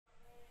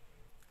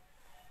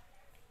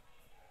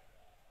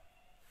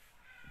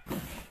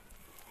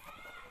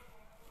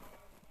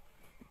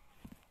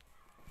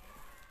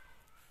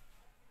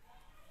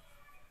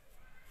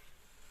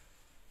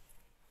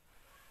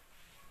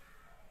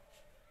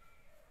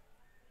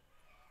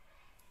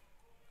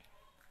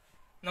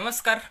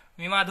नमस्कार,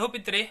 मी माधव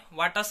पित्रे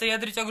वाटा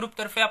सह्याद्रीच्या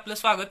ग्रुपतर्फे आपलं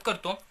स्वागत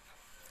करतो.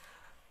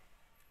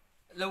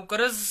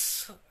 लवकरच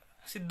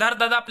सिद्धार्थ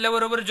दादा आपल्या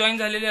बरोबर जॉईन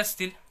झालेले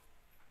असतील.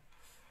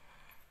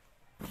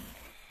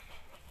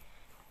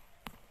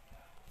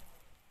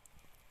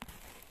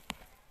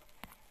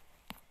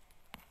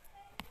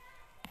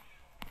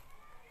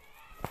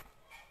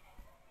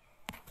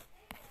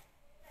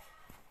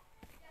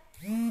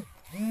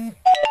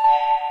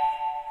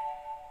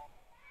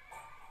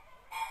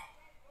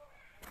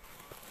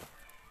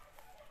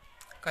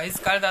 काहीच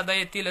काळ दादा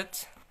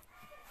येतीलच.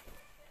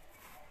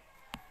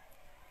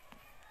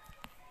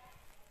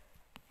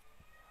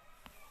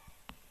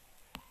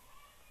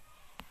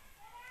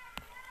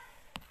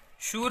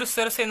 शूर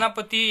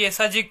सरसेनापती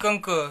येसाजी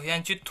कंक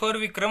यांची थोर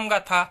विक्रम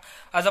गाथा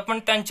आज आपण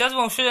त्यांच्याच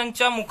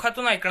वंशजांच्या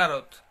मुखातून ऐकणार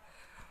आहोत.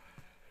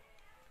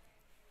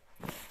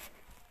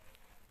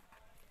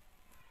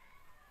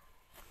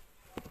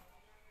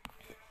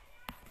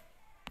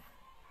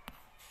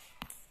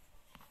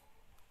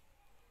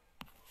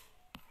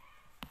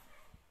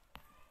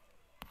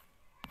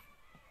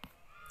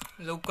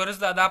 लवकरच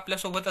दादा आपल्या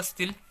सोबत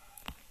असतील.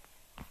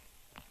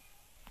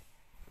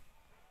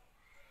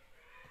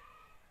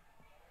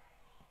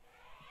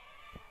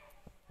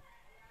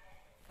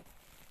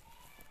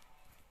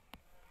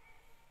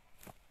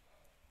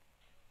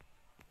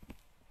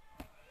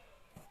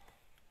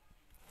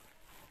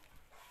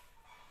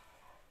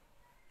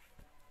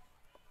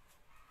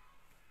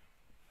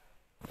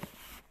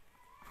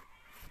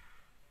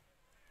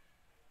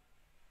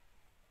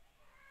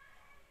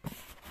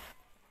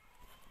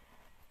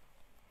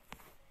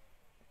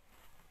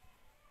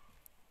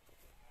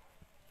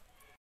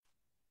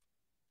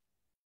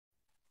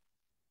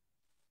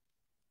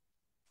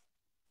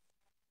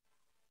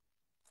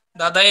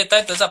 दादा येत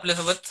आहेतच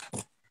आपल्यासोबत.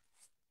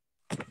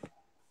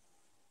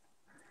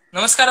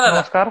 नमस्कार दादा.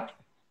 नमस्कार.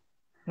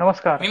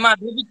 नमस्कार. मी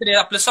माधव पित्रे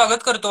आपलं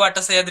स्वागत करतो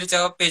वाटा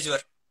सह्याद्रीच्या पेजवर.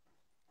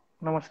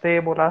 नमस्ते,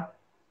 बोला.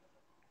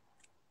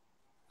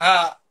 हा,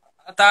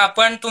 आता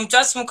आपण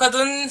तुमच्याच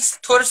मुखातून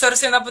थोर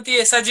सरसेनापती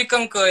येसाजी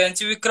कंक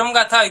यांची विक्रम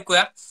गाथा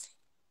ऐकूया.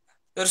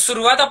 तर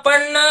सुरुवात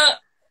आपण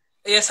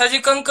येसाजी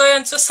कंक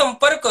यांचा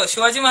संपर्क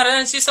शिवाजी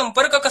महाराजांशी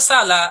संपर्क कसा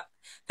आला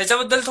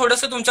त्याच्याबद्दल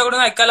थोडस तुमच्याकडून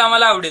ऐकायला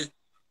आम्हाला आवडेल.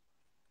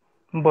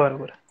 बर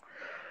बर.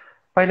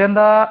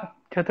 पहिल्यांदा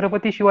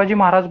छत्रपती शिवाजी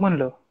महाराज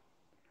म्हणलं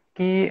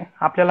की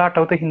आपल्याला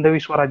आठवतं हिंदवी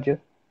स्वराज्य.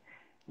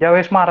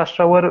 ज्यावेळेस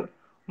महाराष्ट्रावर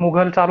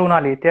मुघल चालून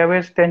आले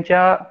त्यावेळेस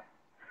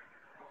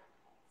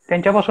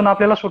त्यांच्यापासून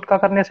आपल्याला सुटका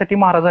करण्यासाठी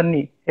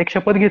महाराजांनी एक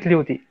शपथ घेतली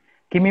होती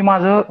की मी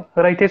माझं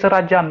रयतेचं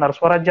राज्य आणणार,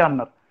 स्वराज्य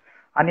आणणार.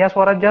 आणि या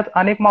स्वराज्यात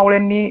अनेक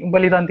मावळ्यांनी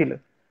बलिदान दिलं.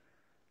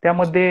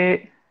 त्यामध्ये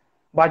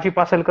बाजी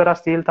पासलकर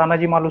असतील,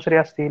 तानाजी मालुसरे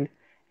असतील,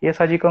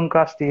 येसाजी कंक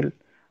असतील,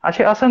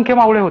 असे असंख्य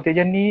मावळे होते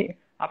ज्यांनी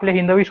आपल्या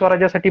हिंदवी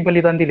स्वराज्यासाठी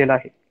बलिदान दिलेलं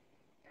आहे.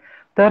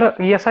 तर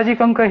येसाजी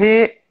कंक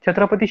हे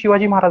छत्रपती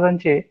शिवाजी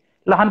महाराजांचे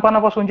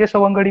लहानपणापासूनचे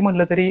सवंगडी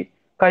म्हणलं तरी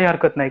काही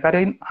हरकत नाही,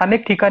 कारण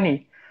अनेक ठिकाणी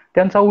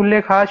त्यांचा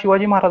उल्लेख हा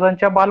शिवाजी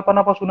महाराजांच्या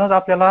बालपणापासूनच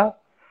आपल्याला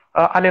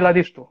आलेला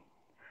दिसतो.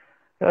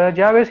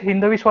 ज्यावेळेस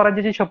हिंदवी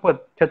स्वराज्याची शपथ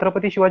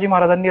छत्रपती शिवाजी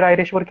महाराजांनी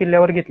रायरेश्वर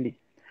किल्ल्यावर घेतली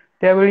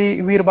त्यावेळी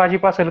वीर बाजी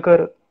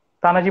पासलकर,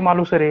 तानाजी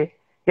मालुसरे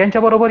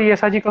यांच्याबरोबर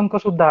येसाजी कंक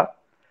सुद्धा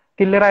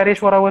किल्ले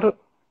रायरेश्वरावर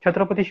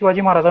छत्रपती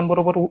शिवाजी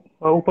महाराजांबरोबर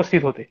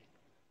उपस्थित होते.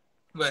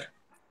 बर.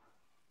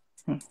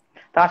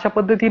 तर अशा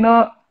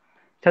पद्धतीनं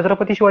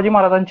छत्रपती शिवाजी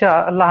महाराजांच्या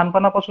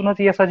लहानपणापासूनच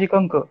येसाजी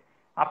कंक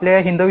आपल्या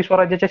हिंदवी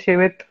स्वराज्याच्या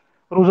सेवेत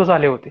रुजू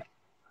झाले होते.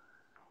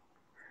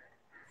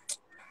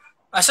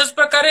 अशाच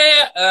प्रकारे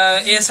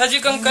येसाजी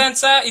कंक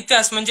यांचा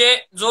इतिहास म्हणजे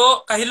जो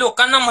काही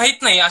लोकांना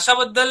माहित नाही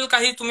अशाबद्दल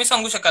काही तुम्ही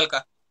सांगू शकाल का?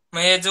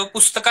 म्हणजे जो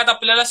पुस्तकात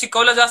आपल्याला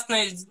शिकवलं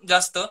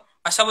जास्त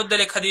अशाबद्दल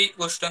एखादी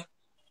गोष्ट.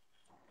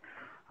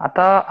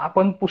 आता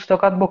आपण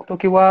पुस्तकात बघतो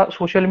किंवा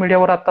सोशल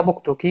मीडियावर आता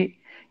बघतो की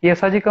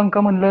येसाजी कंक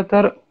म्हणलं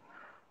तर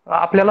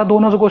आपल्याला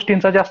दोनच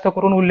गोष्टींचा जास्त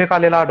करून उल्लेख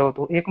आलेला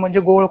आढळतो. एक म्हणजे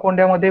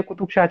गोवळकोंड्यामध्ये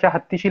कुतुबशहाच्या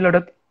हत्तीची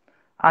लढत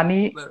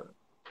आणि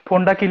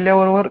फोंडा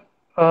किल्ल्यावर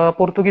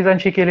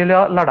पोर्तुगीजांशी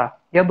केलेला लढा.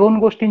 या दोन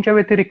गोष्टींच्या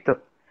व्यतिरिक्त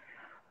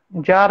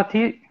ज्या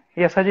अर्थी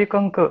येसाजी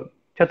कंक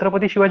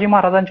छत्रपती शिवाजी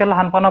महाराजांच्या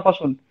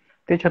लहानपणापासून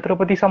ते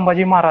छत्रपती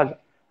संभाजी महाराज,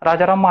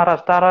 राजाराम महाराज,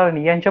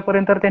 ताराराणी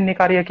यांच्यापर्यंत त्यांनी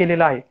कार्य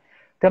केलेलं आहे,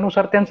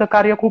 त्यानुसार त्यांचं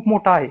कार्य खूप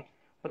मोठं आहे.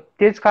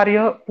 तेच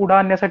कार्य पुढे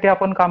आणण्यासाठी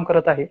आपण काम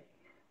करत आहे.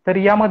 तर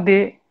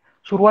यामध्ये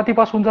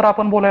सुरुवातीपासून जर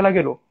आपण बोलायला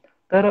गेलो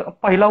तर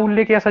पहिला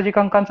उल्लेख येसाजी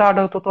कंकांचा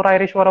आढळतो तो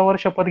रायरेश्वरावर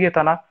शपथ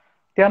घेताना.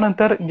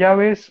 त्यानंतर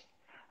ज्यावेळेस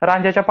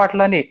रांजाच्या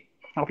पाटलाने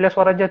आपल्या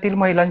स्वराज्यातील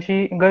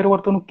महिलांशी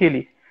गैरवर्तणूक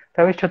केली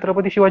त्यावेळेस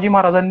छत्रपती शिवाजी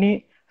महाराजांनी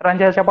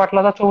रांजाच्या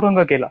पाटलाचा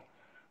चौरंग केला.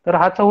 तर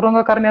हा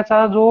चौरंग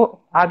करण्याचा जो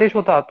आदेश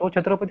होता तो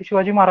छत्रपती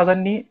शिवाजी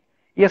महाराजांनी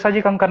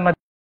येसाजी कंकांना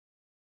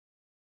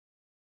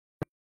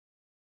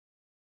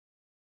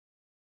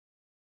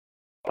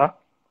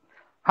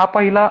हा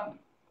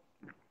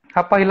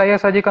पहिला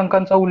येसाजी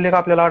कंकांचा उल्लेख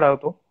आपल्याला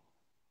आढळतो.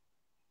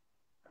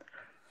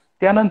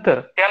 त्यानंतर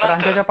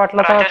रांजाच्या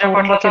पाटलाचा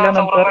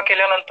चौरंग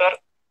केल्यानंतर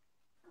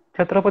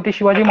छत्रपती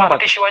शिवाजी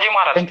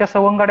महाराज त्यांच्या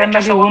सवंगड्यांना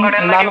घेऊन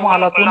लाल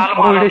महालातून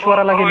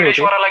रोहिडेश्वराला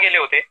गेले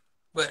होते.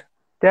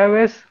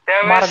 त्यावेळेस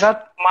मार्गात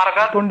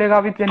भुतोंडे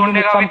गावी त्यांनी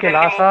मुक्काम केला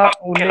असा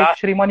उल्लेख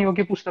श्रीमान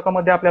योगी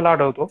पुस्तकामध्ये आपल्याला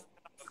आढळतो.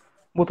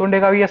 भुतोंडे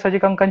गावी यसाजी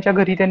कंकांच्या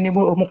घरी त्यांनी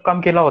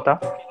मुक्काम केला होता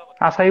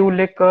असाही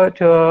उल्लेख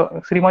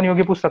श्रीमान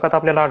योगी पुस्तकात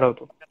आपल्याला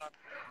आढळतो.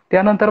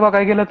 त्यानंतर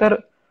बघायला गेलं तर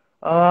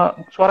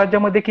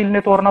स्वराज्यामध्ये किल्ले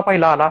तोरणा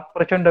पहिला आला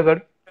प्रचंडगड.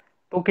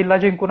 तो किल्ला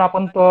जिंकून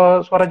आपण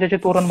स्वराज्याचे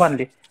तोरण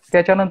बांधले.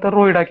 त्याच्यानंतर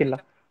रोहिडा किल्ला.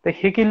 तर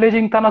हे किल्ले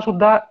जिंकताना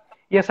सुद्धा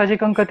यसाजी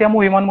कंक त्या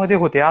मोहिमांमध्ये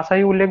होते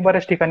असाही उल्लेख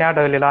बऱ्याच ठिकाणी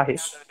आढळलेला आहे.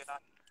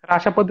 तर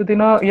अशा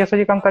पद्धतीनं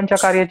यसाजी कंकांच्या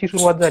कार्याची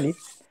सुरुवात झाली.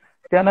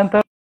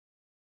 त्यानंतर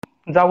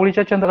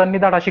जावळीच्या चंद्रांनी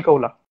धडा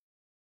शिकवला.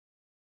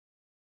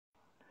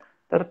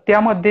 तर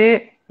त्यामध्ये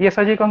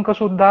येसाजी कंक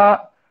सुद्धा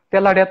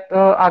त्या लढ्यात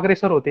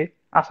अग्रेसर होते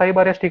असाही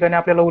बऱ्याच ठिकाणी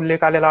आपल्याला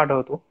उल्लेख आलेला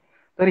आढळतो.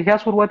 तर ह्या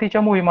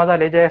सुरुवातीच्या मोहिमा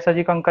झाल्या ज्या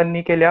येसाजी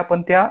कंकांनी केल्या,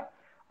 पण त्या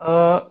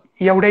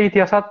एवढ्या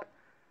इतिहासात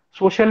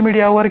सोशल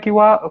मीडियावर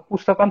किंवा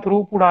पुस्तकां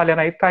थ्रू पुढे आल्या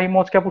नाहीत. काही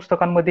मोजक्या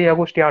पुस्तकांमध्ये या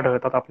गोष्टी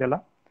आढळतात आपल्याला.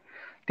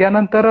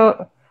 त्यानंतर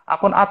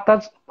आपण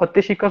आत्ताच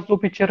फत्ते शिकस्त जो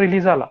पिक्चर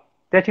रिलीज झाला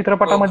त्या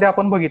चित्रपटामध्ये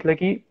आपण बघितलं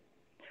की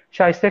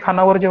शाहिस्ते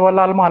खानावर जेव्हा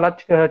लाल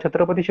महालात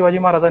छत्रपती शिवाजी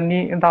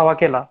महाराजांनी दावा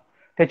केला,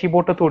 त्याची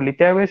बोटं तोडली,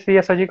 त्यावेळेस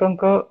येसाजी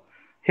कंक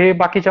हे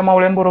बाकीच्या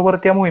मावळ्यांबरोबर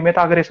त्या मोहिमेत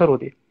अग्रेसर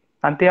होते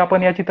आणि ते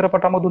आपण या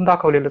चित्रपटामधून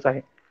दाखवलेलंच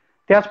आहे.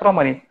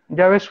 त्याचप्रमाणे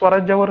ज्यावेळेस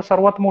स्वराज्यावर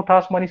सर्वात मोठं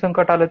आसमानी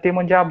संकट आलं ते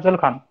म्हणजे अफजल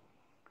खान.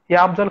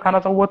 या अफजल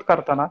खानाचा वध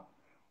करताना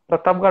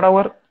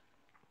प्रतापगडावर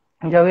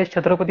ज्यावेळेस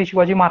छत्रपती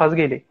शिवाजी महाराज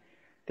गेले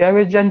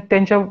त्यावेळेस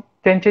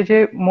त्यांचे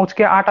जे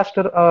मोजके 8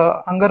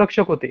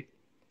 अंगरक्षक होते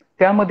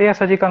त्यामध्ये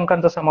येसाजी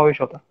कंकांचा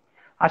समावेश होता.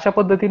 अशा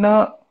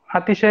पद्धतीनं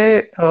अतिशय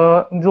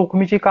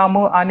जोखमीची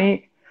कामं आणि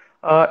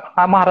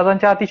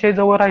महाराजांच्या अतिशय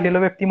जवळ राहिलेलं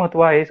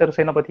व्यक्तिमत्व आहे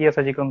सरसेनापती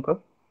येसाजी कंक.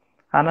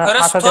 आणि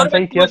असा त्यांचा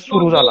इतिहास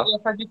सुरू झाला.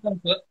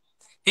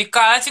 ही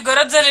काळाची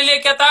गरज झालेली आहे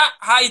की आता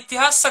हा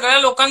इतिहास सगळ्या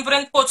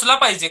लोकांपर्यंत पोहोचला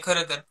पाहिजे.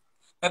 खरं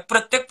तर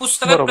प्रत्येक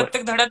पुस्तकात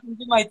प्रत्येक धड्यात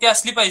तुमची माहिती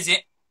असली पाहिजे.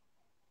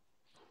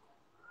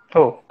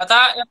 हो. आता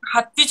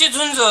हत्तीची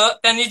झुंज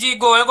त्यांनी जी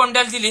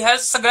गोवळकोंड्याला दिली हा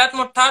सगळ्यात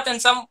मोठा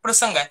त्यांचा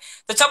प्रसंग आहे.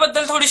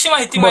 त्याच्याबद्दल थोडीशी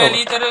माहिती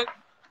मिळाली तर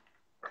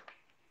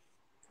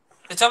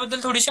त्याच्याबद्दल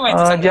थोडीशी माहिती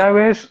सांगा.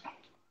 ज्यावेळेस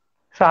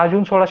 6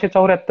 जून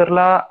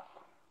 1674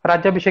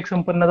 राज्याभिषेक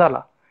संपन्न झाला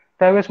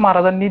त्यावेळेस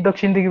महाराजांनी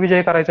दक्षिण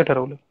दिग्विजय करायचं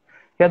ठरवलं.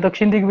 या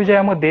दक्षिण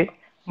दिग्विजयामध्ये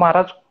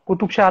महाराज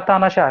कुतुबशाह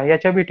तानाशाह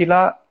याच्या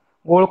भेटीला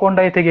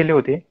गोळकोंडा येथे गेले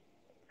होते.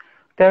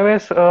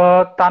 त्यावेळेस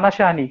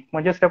तानाशहानी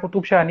म्हणजेच त्या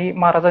कुतुबशहानी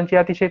महाराजांची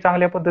अतिशय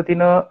चांगल्या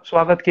पद्धतीनं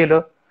स्वागत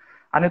केलं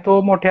आणि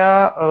तो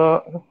मोठ्या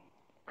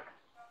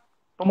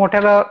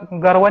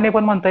गर्वाने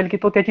पण म्हणता येईल की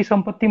तो त्याची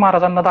संपत्ती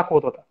महाराजांना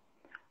दाखवत होता.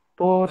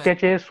 तो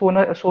त्याचे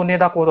सोने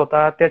दाखवत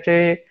होता,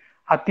 त्याचे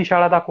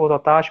हत्तीशाळा दाखवत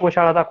होता,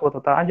 अश्वशाळा दाखवत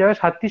होता. आणि ज्यावेळेस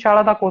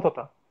हत्तीशाळा दाखवत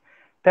होता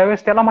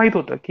त्यावेळेस त्याला माहित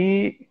होतं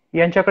की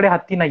यांच्याकडे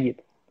हत्ती नाहीयेत,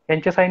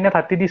 यांच्या सैन्यात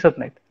हत्ती दिसत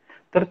नाहीत.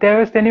 तर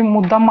त्यावेळेस त्यांनी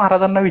मुद्दाम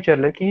महाराजांना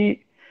विचारलं की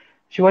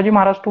शिवाजी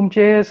महाराज,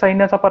 तुमचे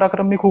सैन्याचा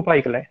पराक्रम मी खूप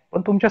ऐकलाय,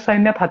 पण तुमच्या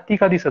सैन्यात हत्ती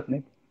का दिसत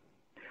नाही?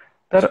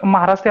 तर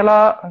महाराज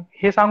त्याला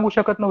हे सांगू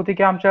शकत नव्हते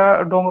की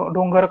आमच्या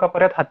डोंगर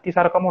कपाऱ्यात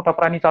हत्तीसारखा मोठा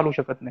प्राणी चालू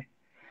शकत नाही.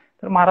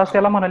 तर महाराज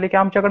त्याला म्हणाले की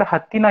आमच्याकडे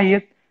हत्ती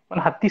नाहीयेत, पण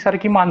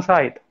हत्तीसारखी माणसं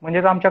आहेत,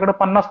 म्हणजे आमच्याकडे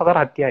 50,000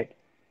 हत्ती आहेत.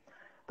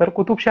 तर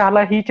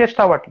कुतुबशहाला ही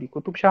चेष्टा वाटली.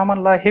 कुतुबशाह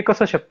म्हणला, हे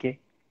कसं शक्य आहे?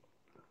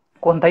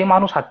 कोणताही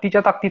माणूस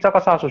हत्तीच्या ताकदीचा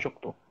कसा असू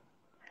शकतो?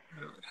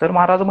 तर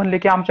महाराज म्हणले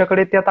की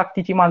आमच्याकडे त्या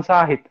ताकदीची माणसं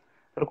आहेत.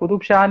 तर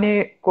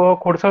कुतुबशहाने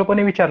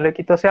खोडसळपणे विचारले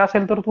की तसे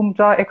असेल तर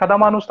तुमचा एखादा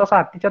माणूस तसा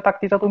हत्तीच्या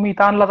ताकदीचा तुम्ही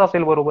इथं आणलाच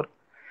असेल बरोबर.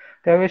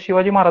 त्यावेळेस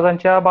शिवाजी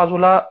महाराजांच्या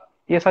बाजूला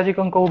येसाजी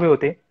कंक उभे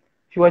होते.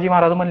 शिवाजी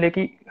महाराज म्हणले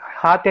की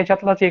हा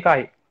त्याच्यातलाच एक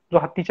आहे जो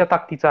हत्तीच्या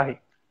ताकदीचा आहे.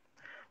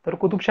 तर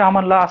कुतुबशहा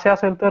म्हणला, असे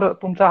असेल तर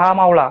तुमचा हा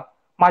मावळा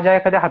माझ्या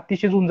एखाद्या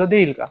हत्तीची झुंज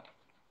देईल का?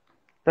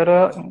 तर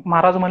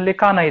महाराज म्हणले,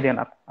 का नाही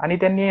देणार? आणि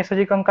त्यांनी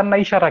येसाजी कंकांना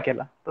इशारा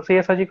केला. तसे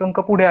येसाजी कंक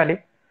पुढे आले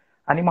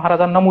आणि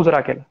महाराजांना मुजरा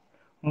केला.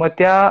 मग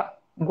त्या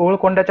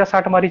गोळकोंड्याच्या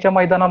साठमारीच्या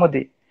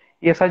मैदानामध्ये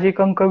येसाजी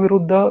कंक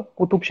विरुद्ध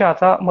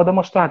कुतुबशहाचा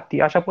मदमस्त हत्ती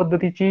अशा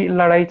पद्धतीची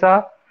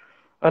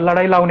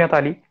लढाई लावण्यात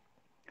आली.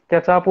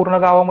 त्याचा पूर्ण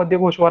गावामध्ये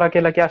घोषवारा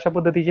केला की अशा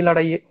पद्धतीची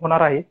लढाई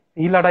होणार आहे.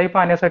 ही लढाई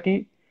पाहण्यासाठी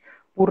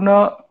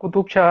पूर्ण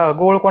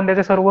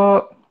गोळकोंड्याचे सर्व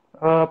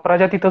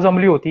प्रजा तिथं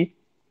जमली होती.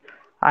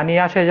 आणि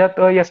अशा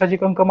ह्याच्यात येसाजी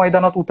कंक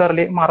मैदानात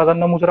उतरले.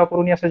 महाराजांना मुजरा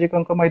करून येसाजी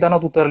कंक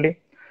मैदानात उतरले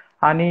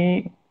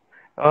आणि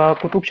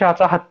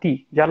कुतुबशहाचा हत्ती,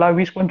 ज्याला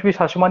 20-25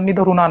 हाशमांनी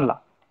धरून आणला,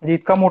 म्हणजे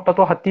इतका मोठा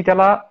तो हत्ती,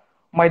 त्याला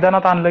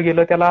मैदानात आणलं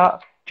गेलं, त्याला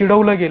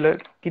चिडवलं गेलं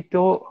की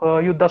तो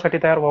युद्धासाठी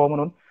तयार व्हावा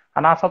म्हणून.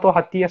 आणि असा तो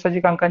हत्ती येसाजी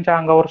कंकांच्या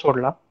अंगावर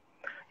सोडला.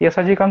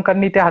 येसाजी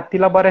कंकांनी त्या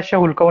हत्तीला बऱ्याचशा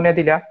हुलकावण्या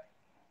दिल्या.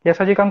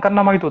 येसाजी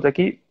कंकांना माहित होतं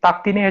की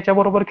ताकदीने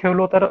ह्याच्याबरोबर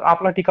खेळलो तर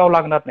आपला टिकाव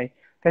लागणार नाही,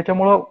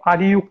 त्याच्यामुळं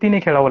आधी युक्तीने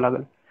खेळावं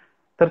लागेल.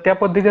 तर त्या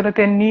पद्धतीने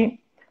त्यांनी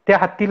त्या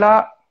हत्तीला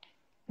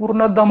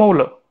पूर्ण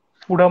दमवलं,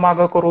 पुढं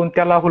मागं करून,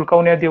 त्याला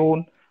हुलकावण्या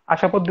देऊन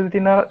अशा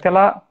पद्धतीनं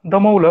त्याला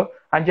दमवलं.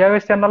 आणि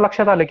ज्यावेळेस त्यांना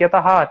लक्षात आलं की आता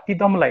हा हत्ती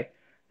दमलाय,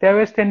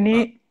 त्यावेळेस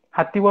त्यांनी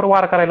हत्तीवर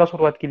वार करायला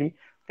सुरुवात केली.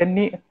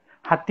 त्यांनी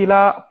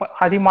हत्तीला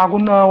आधी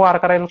मागून वार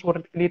करायला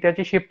सुरुवात केली,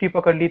 त्याची शेपटी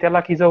पकडली, त्याला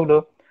खिजवलं.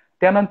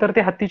 त्यानंतर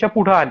ते हत्तीच्या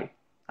पुढे आले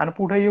आणि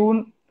पुढे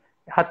येऊन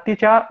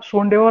हत्तीच्या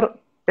सोंडेवर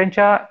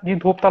त्यांच्या जी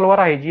धोप तलवार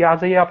आहे, जी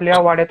आजही आपल्या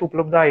वाड्यात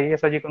उपलब्ध आहे,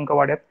 येसाजी कंक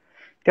वाड्यात,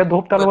 त्या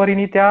धोप बर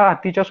तलवारीने त्या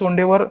हत्तीच्या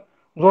सोंडेवर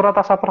जोरात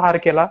असा प्रहार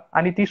केला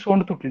आणि ती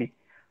सोंड तुटली.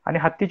 आणि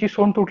हत्तीची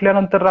सोंड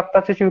तुटल्यानंतर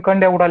रक्ताच्या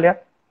चिळकांड्या उडाल्या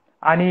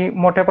आणि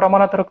मोठ्या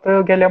प्रमाणात रक्त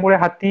गेल्यामुळे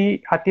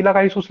हत्तीला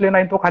काही सुचले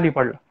नाही, तो खाली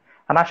पडला.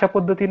 आणि अशा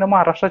पद्धतीनं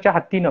महाराष्ट्राच्या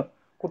हत्तीनं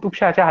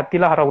कुतुबशहाच्या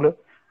हत्तीला हरवलं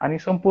आणि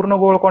संपूर्ण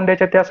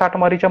गोळकोंड्याच्या त्या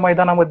साठमारीच्या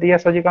मैदानामध्ये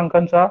येसाजी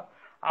कंकांचा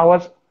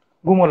आवाज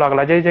घुमू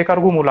लागला, जय जयकार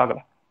घुमू लागला.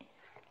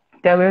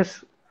 त्यावेळेस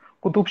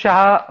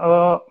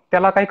कुतुबशहा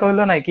त्याला काही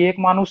कळलं नाही की एक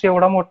माणूस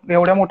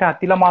एवढ्या मोठ्या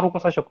हत्तीला मारू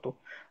कसा शकतो.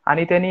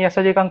 आणि त्यांनी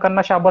येसाजी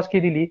कंकांना शाबासकी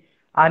दिली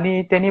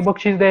आणि त्यांनी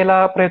बक्षीस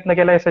द्यायला प्रयत्न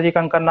केला येसाजी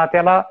कंकांना,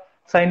 त्याला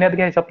सैन्यात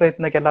घ्यायचा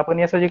प्रयत्न केला. पण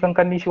येसाजी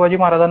कंकांनी शिवाजी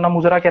महाराजांना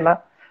मुजरा केला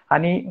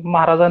आणि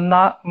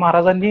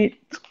महाराजांनी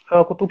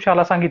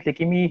कुतुबशहाला सांगितले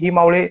की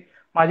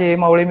माझे हे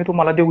मावळे मी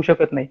तुम्हाला देऊ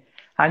शकत नाही.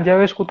 आणि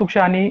ज्यावेळेस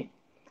कुतुबशहानी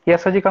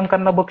येसाजी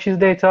कंकांना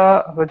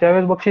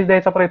ज्यावेळेस बक्षीस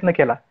द्यायचा प्रयत्न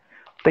केला,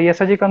 तर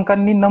येसाजी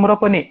कंकांनी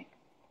नम्रपणे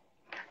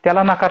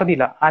त्याला नकार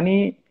दिला.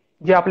 आणि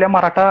जे आपल्या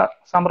मराठा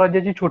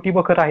साम्राज्याची छोटी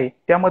बखर आहे,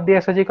 त्यामध्ये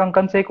येसाजी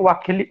कंकांचं एक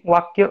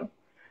वाक्य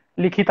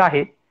लिखित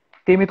आहे,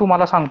 ते मी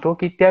तुम्हाला सांगतो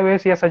की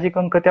त्यावेळेस येसाजी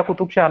कंक त्या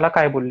कुतुबशहाला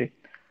काय बोलले.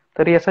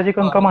 तर येसाजी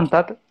कंक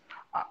म्हणतात,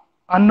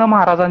 अन्न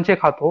महाराजांचे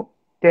खातो,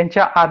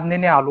 त्यांच्या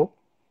आज्ञेने आलो,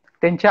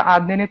 त्यांच्या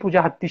आज्ञेने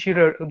तुझ्या हत्तीशी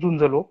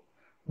झुंजलो,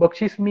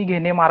 बक्षीस मी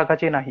घेणे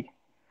मार्गाचे नाही.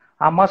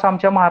 आम्हास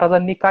आमच्या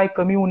महाराजांनी काय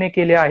कमी उणे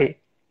केले आहे,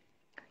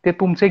 ते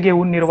तुमचे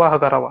घेऊन निर्वाह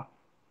करावा.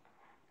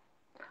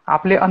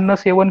 आपले अन्न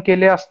सेवन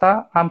केले असता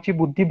आमची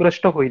बुद्धी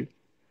भ्रष्ट होईल.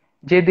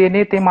 जे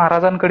देणे ते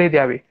महाराजांकडे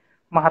द्यावे.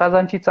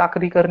 महाराजांची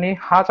चाकरी करणे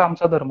हाच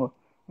आमचा धर्म.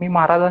 मी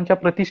महाराजांच्या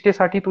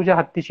प्रतिष्ठेसाठी तुझ्या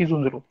हत्तीशी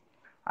झुंजलो.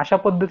 अशा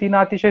पद्धतीनं,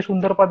 अतिशय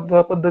सुंदर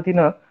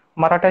पद्धतीनं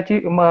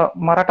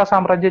मराठा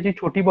साम्राज्याची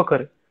छोटी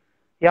बखर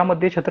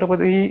यामध्ये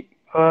छत्रपती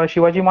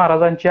शिवाजी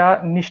महाराजांच्या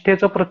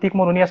निष्ठेचं प्रतीक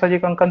म्हणून येसाजी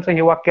कंकांचं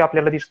हे वाक्य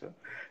आपल्याला दिसतं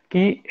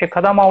की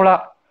एखादा मावळा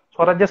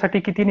स्वराज्यासाठी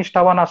किती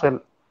निष्ठावान असेल,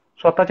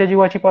 स्वतःच्या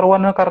जीवाची पर्वा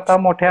न करता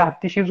मोठ्या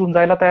हत्तीशी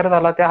झुंजायला तयार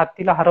झाला, त्या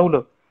हत्तीला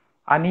हरवलं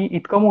आणि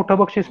इतकं मोठं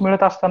बक्षीस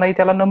मिळत असतानाही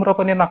त्याला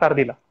नम्रपणे नकार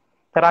दिला.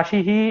 तर अशी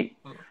ही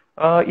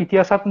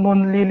इतिहासात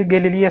नोंदली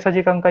गेलेली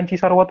येसाजी कंकांची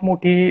सर्वात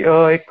मोठी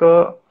एक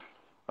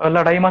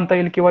लढाई म्हणता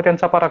येईल किंवा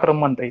त्यांचा पराक्रम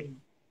म्हणता येईल.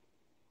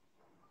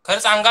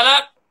 खरंच अंगाला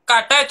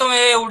काटा येतो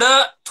म्हणजे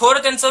एवढं थोर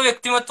त्यांचं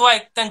व्यक्तिमत्व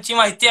त्यांची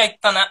माहिती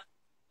ऐकताना.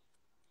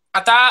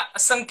 आता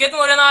संकेत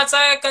मोरे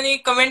नावाचा एकाने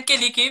कमेंट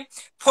केली की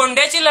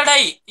फोंड्याची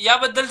लढाई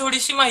याबद्दल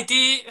थोडीशी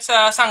माहिती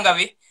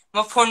सांगावी.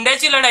 मग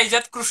फोंड्याची लढाई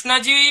ज्यात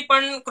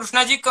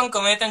कृष्णाजी कंक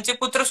म्हणजे त्यांचे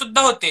पुत्र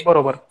सुद्धा होते,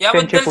 बरोबर,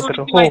 त्यांचे याबद्दल पुत्र.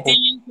 थोडीशी हो हो,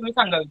 माहिती तुम्ही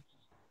सांगावी.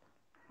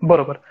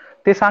 बरोबर.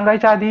 ते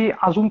सांगायच्या आधी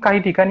अजून काही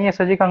ठिकाणी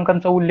येसाजी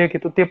कंकांचा उल्लेख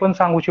येतो, ते पण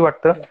सांगूशी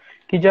वाटतं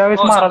की ज्यावेळेस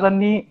हो सांगा.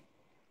 महाराजांनी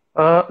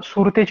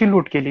सुरतेची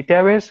लूट केली,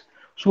 त्यावेळेस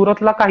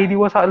सुरतला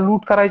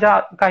लूट करायच्या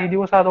काही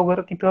दिवस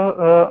अगोदर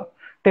तिथं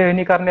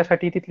टेळणी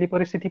करण्यासाठी, तिथली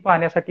परिस्थिती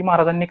पाहण्यासाठी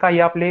महाराजांनी काही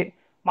आपले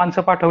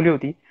माणसं पाठवली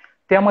होती.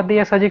 त्यामध्ये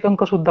येसाजी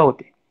कंक सुद्धा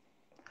होते.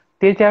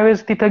 ते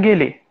त्यावेळेस तिथं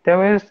गेले,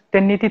 त्यावेळेस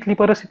त्यांनी तिथली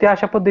परिस्थिती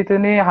अशा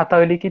पद्धतीने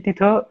हाताळली की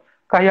तिथं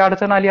काही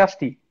अडचण आली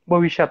असती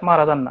भविष्यात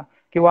महाराजांना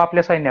किंवा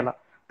आपल्या सैन्याला,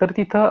 तर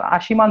तिथं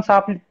अशी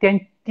माणसं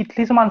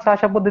तिथलीच माणसं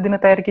अशा पद्धतीने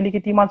तयार केली की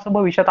ती माणसं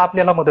भविष्यात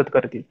आपल्याला मदत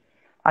करतील.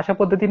 अशा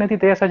पद्धतीने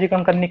तिथे येसाजी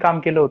कंकांनी काम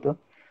केलं होतं.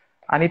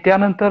 आणि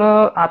त्यानंतर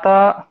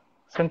आता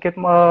संकेत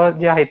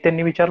जे आहेत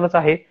त्यांनी विचारलंच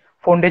आहे,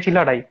 फोंड्याची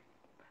लढाई.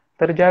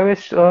 तर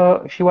ज्यावेळेस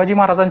शिवाजी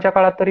महाराजांच्या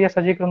काळात तर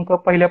येसाजी कंक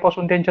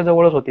पहिल्यापासून त्यांच्या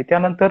जवळच होते.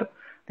 त्यानंतर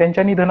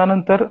त्यांच्या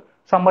निधनानंतर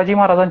संभाजी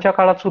महाराजांच्या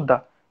काळात सुद्धा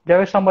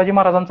ज्यावेळेस संभाजी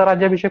महाराजांचा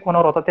राज्याभिषेक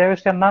होणार होता,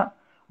 त्यावेळेस त्यांना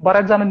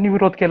बऱ्याच जणांनी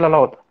विरोध केलेला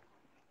होता.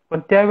 पण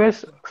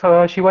त्यावेळेस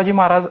शिवाजी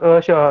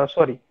महाराज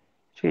सॉरी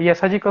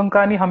येसाजी कंक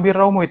आणि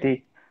हंबीरराव मोहिते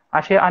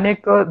असे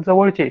अनेक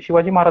जवळचे,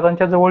 शिवाजी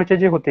महाराजांच्या जवळचे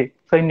जे होते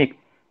सैनिक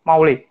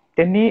मावळे,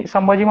 त्यांनी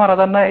संभाजी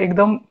महाराजांना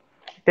एकदम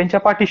त्यांच्या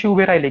पाठीशी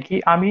उभे राहिले की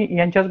आम्ही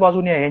यांच्याच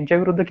बाजूने आहे, यांच्या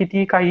विरुद्ध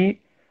किती काही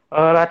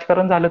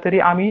राजकारण झालं तरी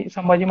आम्ही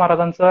संभाजी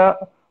महाराजांच्या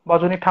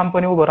बाजूने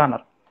ठामपणे उभं राहणार.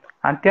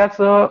 आणि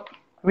त्याच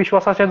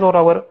विश्वासाच्या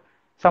जोरावर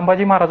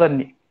संभाजी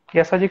महाराजांनी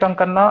येसाजी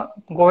कंकांना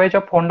गोव्याच्या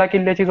फोंडा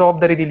किल्ल्याची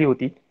जबाबदारी दिली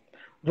होती.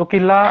 जो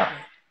किल्ला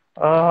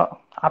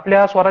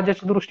आपल्या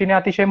स्वराज्याच्या दृष्टीने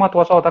अतिशय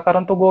महत्वाचा होता,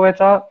 कारण तो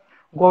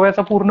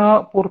गोव्याचा पूर्ण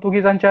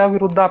पोर्तुगीजांच्या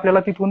विरुद्ध आपल्याला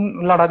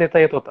तिथून लढा देता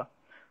येत होता.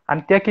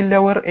 आणि त्या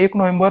किल्ल्यावर 1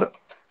 नोव्हेंबर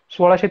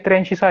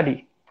 1683 साली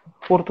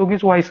पोर्तुगीज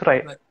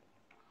व्हाईसराय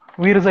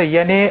वीरजई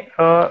याने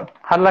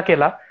हल्ला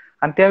केला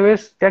आणि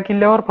त्यावेळेस त्या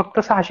किल्ल्यावर फक्त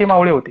 600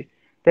 मावळे होते.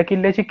 त्या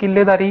किल्ल्याची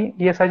किल्लेदारी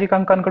येसाजी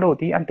कंकांकडे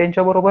होती आणि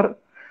त्यांच्याबरोबर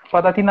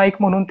पदाती नाईक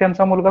म्हणून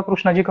त्यांचा मुलगा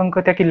कृष्णाजी कंक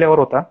त्या किल्ल्यावर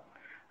होता.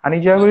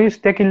 आणि ज्यावेळेस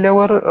त्या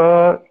किल्ल्यावर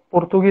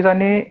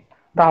पोर्तुगीजांनी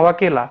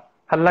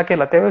हल्ला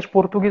केला, त्यावेळेस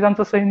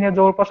पोर्तुगीजांचं सैन्य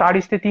जवळपास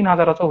 2,500 ते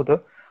 3,000 होतं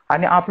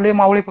आणि आपले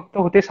मावळे फक्त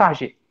होते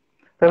 600.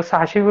 तर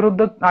 600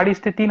 विरुद्ध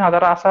 2,500 ते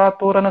 3,000 असा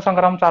तो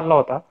रणसंग्राम चालला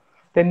होता.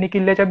 त्यांनी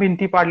किल्ल्याच्या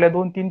भिंती पाडल्या.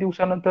 2-3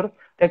 दिवसानंतर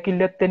त्या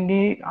किल्ल्यात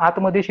त्यांनी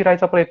आतमध्ये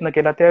शिरायचा प्रयत्न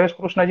केला. त्यावेळेस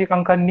कृष्णाजी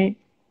कंकांनी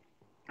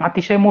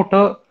अतिशय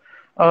मोठं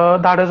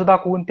धाडस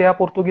दाखवून त्या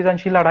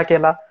पोर्तुगीजांशी लढा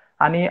केला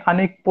आणि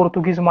अनेक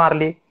पोर्तुगीज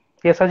मारले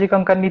येसाजी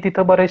कंकांनी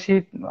तिथं बऱ्याचशी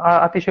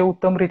अतिशय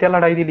उत्तमरित्या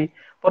लढाई दिली.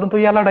 परंतु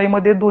या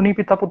लढाईमध्ये दोन्ही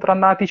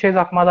पितापुत्रांना अतिशय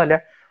जखमा झाल्या.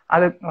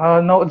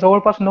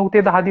 जवळपास 9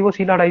 ते 10 दिवस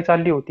ही लढाई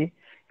चालली होती.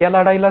 या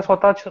लढाईला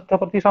स्वतः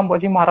छत्रपती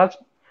संभाजी महाराज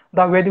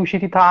 10व्या दिवशी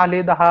तिथं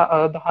आले.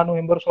 10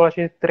 नोव्हेंबर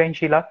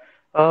 1683 ला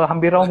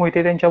हंबीरराव बर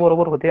मोहिते त्यांच्या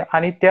बरोबर होते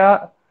आणि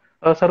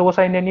त्या सर्व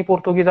सैन्यांनी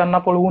पोर्तुगीजांना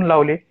पळवून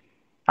लावले.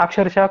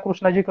 अक्षरशः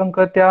कृष्णाजी कंक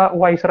त्या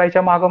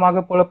व्हाईसरायच्या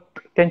मागं पळत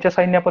त्यांच्या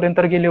सैन्यापर्यंत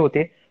गेले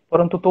होते.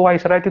 परंतु तो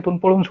व्हाईसराय तिथून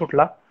पळून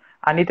सुटला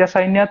आणि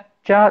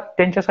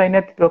त्यांच्या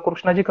सैन्यात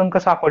कृष्णाजी कंक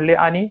सापडले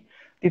आणि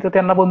तिथं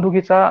त्यांना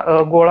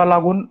बंदुकीचा गोळा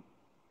लागून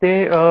ते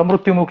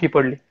मृत्युमुखी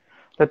पडले.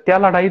 तर त्या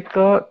लढाईत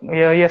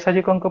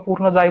येसाजी कंक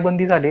पूर्ण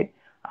जायबंदी झाले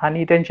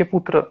आणि त्यांचे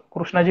पुत्र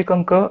कृष्णाजी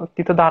कंक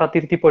तिथं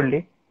दारातीर्थी पडले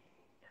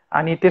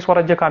आणि ते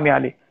स्वराज्य कामी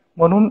आले.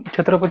 म्हणून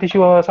छत्रपती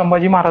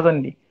संभाजी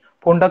महाराजांनी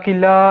फोंडा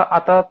किल्ला,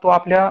 आता तो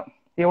आपल्या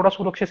एवढा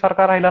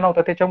सुरक्षेसारखा राहिला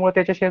नव्हता, त्याच्यामुळे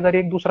त्याच्या शेजारी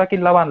एक दुसरा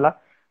किल्ला बांधला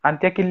आणि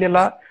त्या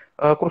किल्ल्याला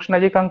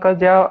कृष्णाजी कंका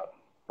ज्या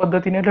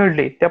पद्धतीने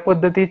लढले त्या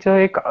पद्धतीचं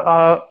एक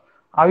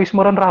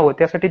अविस्मरण राहावं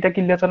त्यासाठी त्या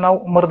किल्ल्याचं नाव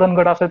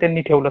मर्दनगड असं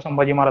त्यांनी ठेवलं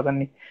संभाजी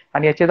महाराजांनी.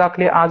 आणि याचे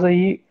दाखले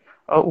आजही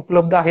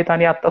उपलब्ध आहेत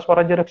आणि आता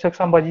स्वराज्य रक्षक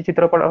संभाजी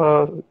चित्रपट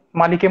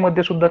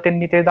मालिकेमध्ये सुद्धा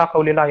त्यांनी ते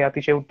दाखवलेलं आहे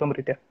अतिशय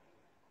उत्तमरित्या.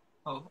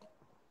 हो.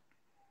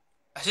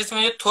 असेच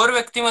म्हणजे थोर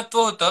व्यक्तिमत्व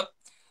होतं.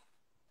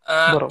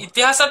 बरोबर.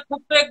 इतिहासात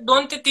फक्त 1,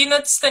 2 ते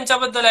 3च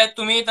त्यांच्याबद्दल आहेत.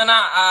 तुम्ही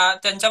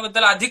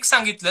त्यांच्याबद्दल अधिक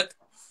सांगितलं.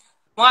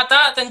 मग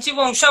आता त्यांची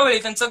वंशावळी,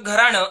 त्यांचं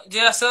घराणं जे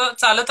असं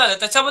चालत आलं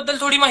त्याच्याबद्दल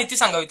थोडी माहिती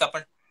सांगावीत आपण.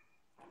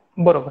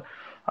 बरोबर.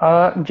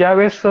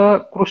 ज्यावेळेस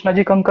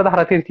कृष्णाजी कंक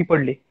धारातीर्थी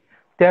पडले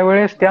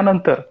त्यावेळेस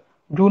त्यानंतर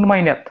जून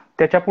महिन्यात,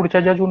 त्याच्या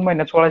पुढच्या ज्या जून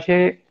महिन्यात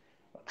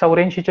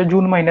 1684च्या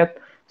जून महिन्यात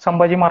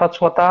संभाजी महाराज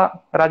स्वतः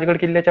राजगड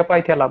किल्ल्याच्या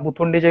पायथ्याला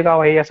भुतुंडे जे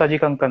गाव आहे येसाजी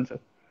कंकांचं,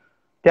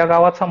 त्या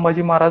गावात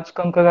संभाजी महाराज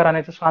कंक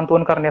घराण्याचं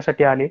सांत्वन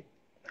करण्यासाठी आले.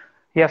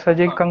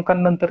 येसाजी हा.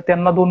 कंकांनंतर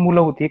त्यांना 2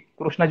 मुलं होती,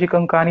 कृष्णाजी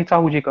कंक आणि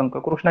चाहूजी कंक.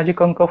 कृष्णाजी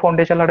कंक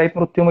फोंड्याच्या लढाईत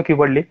मृत्युमुखी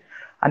पडले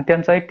आणि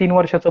त्यांचं एक 3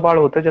 वर्षाचं बाळ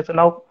होतं ज्याचं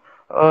नाव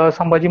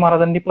संभाजी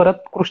महाराजांनी परत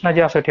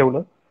कृष्णाजी असं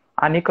ठेवलं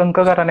आणि कंक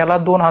घराण्याला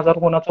 2000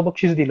 होनाचं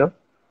बक्षीस दिलं.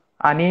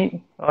 आणि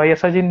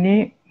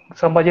येसाजींनी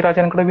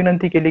संभाजीराजांकडे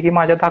विनंती केली की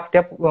माझ्या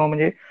धाकट्या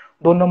म्हणजे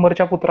 2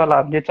 नंबरच्या पुत्राला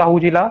म्हणजे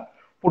चाहूजीला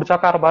पुढचा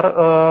कारभार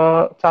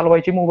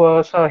चालवायची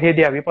हे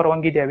द्यावी,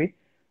 परवानगी द्यावी.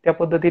 त्या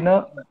पद्धतीनं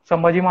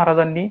संभाजी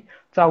महाराजांनी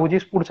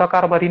चाहूजीस पुढचा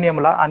कारभारी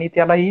नेमला आणि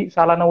त्यालाही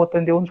सालाना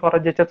वतन देऊन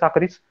स्वराज्याच्या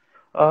चाकरीस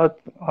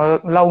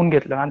लावून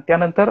घेतलं आणि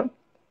त्यानंतर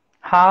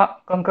हा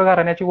कंक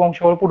घराण्याची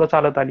वंशावळ पुढे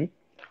चालत आली.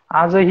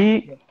 आजही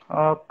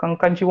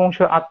कंकांची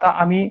वंश, आता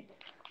आम्ही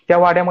त्या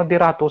वाड्यामध्ये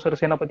राहतो,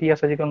 सरसेनापती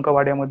येसाजी कंक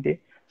वाड्यामध्ये.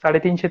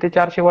 350 ते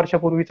 400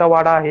 वर्षापूर्वीचा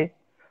वाडा आहे.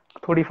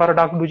 थोडीफार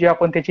डागडुजी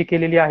आपण त्याची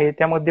केलेली आहे.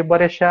 त्यामध्ये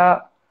बऱ्याचशा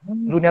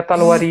जुन्या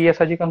तलवारी,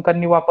 येसाजी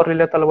कंकांनी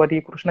वापरलेल्या तलवारी,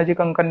 कृष्णाजी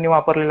कंकांनी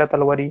वापरलेल्या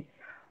तलवारी,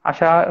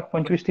 अशा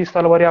 25-30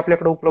 तलवारी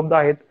आपल्याकडे उपलब्ध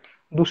आहेत.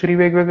 दुसरी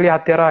वेगवेगळी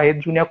हत्यारं आहेत,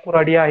 जुन्या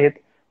कुऱ्हाडी आहेत,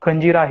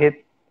 खंजीर आहेत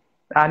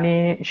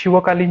आणि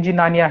शिवकालीन जी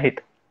नाणी आहेत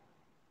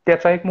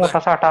त्याचा एक मोठा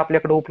साठा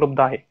आपल्याकडे उपलब्ध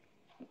आहे.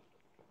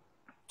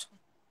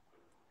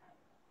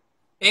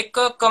 एक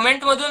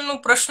कमेंट मधून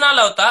प्रश्न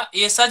आला होता,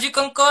 येसाजी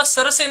कंक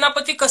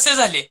सरसेनापती कसे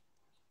झाले,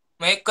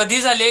 म्हणजे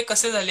कधी झाले,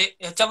 कसे झाले,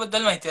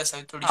 याच्याबद्दल माहिती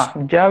असावी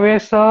थोडीशी.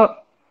 ज्यावेळेस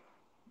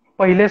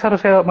पहिले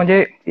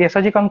म्हणजे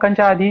येसाजी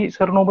कंकांच्या आधी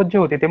सरनोबत जे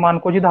होते ते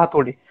मानकोजी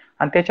धातोडे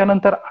आणि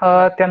त्याच्यानंतर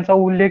त्यांचा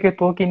उल्लेख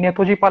येतो की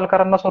नेतोजी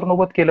पालकरांना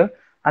सरनोबत केलं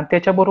आणि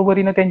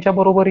त्यांच्या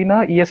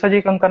बरोबरीनं येसाजी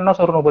कंकांना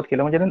सरनोबत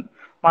केलं. म्हणजे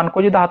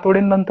मानकोजी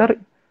धातोडेनंतर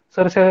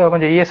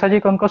म्हणजे येसाजी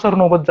कंक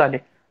सरनोबत झाले.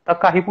 तर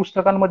काही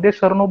पुस्तकांमध्ये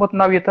सरनोबत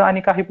नाव येतं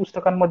आणि काही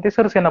पुस्तकांमध्ये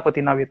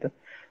सरसेनापती नाव येतं.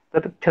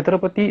 तर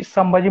छत्रपती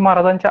संभाजी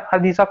महाराजांच्या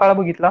आधीचा काळ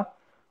बघितला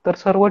तर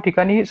सर्व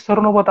ठिकाणी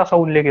सरनोबत असा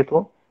उल्लेख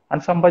येतो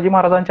आणि संभाजी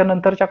महाराजांच्या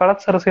नंतरच्या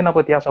काळात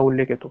सरसेनापती असा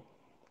उल्लेख येतो.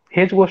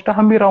 हेच गोष्ट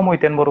हंबीरराव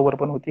मोहित्यांबरोबर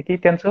पण होती की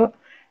त्यांचं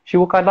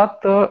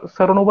शिवकालात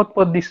सरनोबत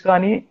पद दिसतं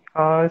आणि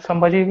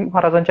संभाजी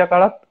महाराजांच्या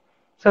काळात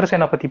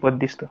सरसेनापती पद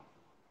दिसतं.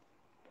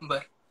 बर.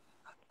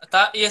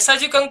 आता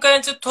येसाजी कंक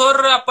यांचे थोर,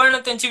 आपण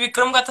त्यांची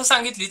विक्रमगाथा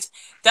सांगितलीच,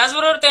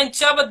 त्याचबरोबर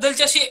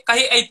त्यांच्याबद्दलची अशी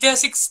काही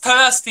ऐतिहासिक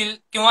स्थळं असतील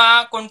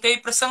किंवा कोणतेही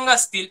प्रसंग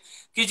असतील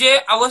की जे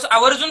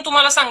आवर्जून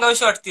तुम्हाला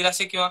सांगावेसे वाटतील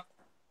असे, किंवा.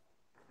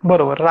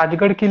 बरोबर.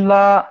 राजगड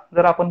किल्ला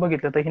जर आपण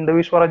बघितलं तर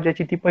हिंदवी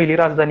स्वराज्याची ती पहिली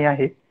राजधानी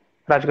आहे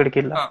राजगड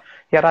किल्ला. हा.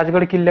 या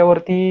राजगड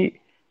किल्ल्यावरती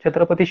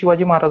छत्रपती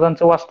शिवाजी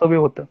महाराजांचं वास्तव्य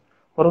होतं.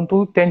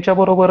 परंतु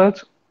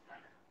त्यांच्याबरोबरच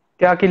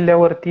त्या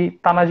किल्ल्यावरती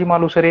तानाजी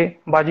मालुसरे,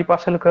 बाजी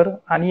पासलकर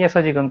आणि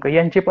येसाजी कंक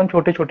यांचे पण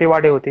छोटे छोटे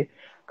वाडे होते.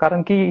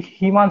 कारण की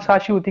ही माणसं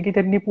अशी होती की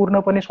त्यांनी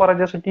पूर्णपणे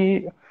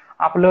स्वराज्यासाठी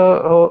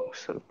आपलं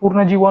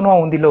पूर्ण जीवन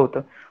वाहून दिलं होतं.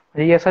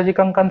 म्हणजे येसाजी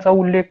कंकांचा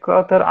उल्लेख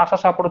तर असा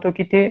सापडतो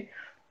की ते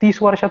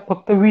 30 वर्षात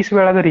फक्त 20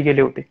 वेळा घरी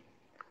गेले होते.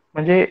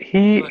 म्हणजे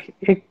ही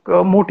एक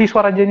मोठी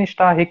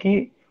स्वराज्यनिष्ठा आहे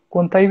की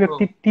कोणताही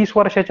व्यक्ती 30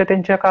 वर्षाच्या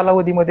त्यांच्या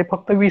कालावधीमध्ये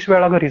फक्त 20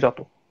 वेळा घरी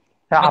जातो.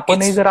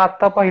 आपणही जर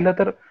आता पाहिलं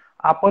तर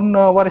आपण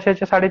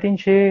वर्षाच्या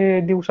 350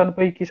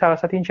 दिवसांपैकी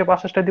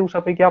 365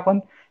 दिवसापैकी आपण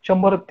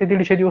 100 ते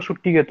 150 दिवस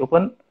सुट्टी घेतो,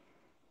 पण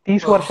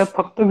 30 वर्षात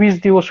फक्त 20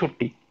 दिवस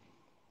सुट्टी.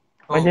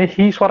 म्हणजे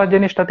ही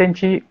स्वराज्यनिष्ठा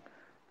त्यांची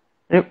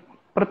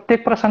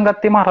प्रत्येक प्रसंगात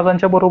ते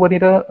महाराजांच्या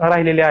बरोबरीनं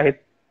राहिलेले आहेत,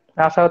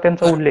 असा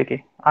त्यांचा बरोबर. उल्लेख आहे.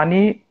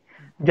 आणि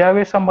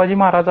ज्यावेळेस संभाजी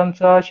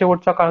महाराजांचा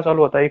शेवटचा काळ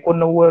चालू होता,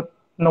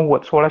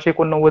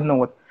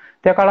 1689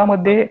 त्या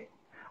काळामध्ये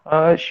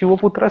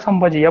शिवपुत्र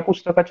संभाजी या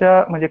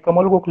पुस्तकाच्या म्हणजे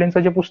कमल गोखलेंचं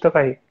जे पुस्तक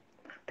आहे, त्या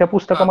हा.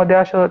 पुस्तकामध्ये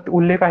असं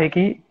उल्लेख आहे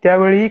की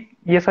त्यावेळी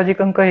येसाजी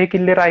कंक हे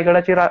किल्ले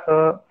रायगडाचे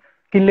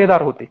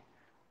किल्लेदार होते.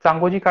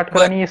 चांगोजी काटकर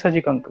बर. आणि येसाजी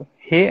कंक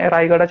हे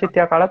रायगडाचे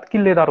त्या काळात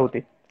किल्लेदार होते,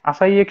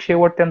 असाही एक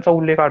शेवट त्यांचा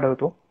उल्लेख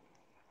आढळतो.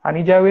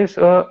 आणि ज्यावेळेस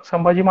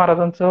संभाजी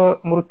महाराजांचा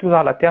मृत्यू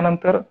झाला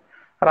त्यानंतर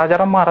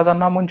राजाराम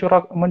महाराजांना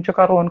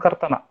मंचकारोहण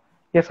करताना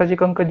येसाजी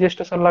कंक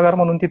ज्येष्ठ सल्लागार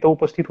म्हणून तिथं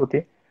उपस्थित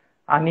होते.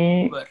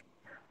 आणि बर.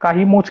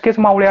 काही मोजकेच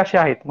मावळे असे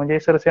आहेत, म्हणजे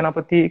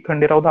सरसेनापती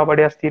खंडेराव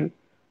दाभाडे असतील,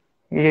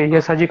 हा.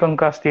 येसाजी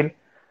कंक असतील,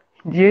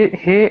 जे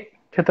हे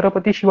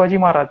छत्रपती शिवाजी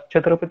महाराज,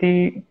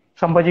 छत्रपती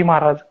संभाजी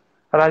महाराज,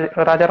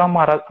 राजाराम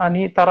महाराज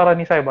आणि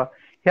ताराराणी साहेबा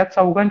या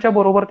चौघांच्या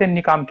बरोबर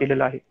त्यांनी काम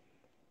केलेलं आहे. हो.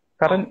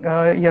 कारण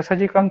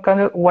यसाजी कंका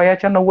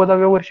वयाच्या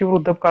 90व्या वर्षी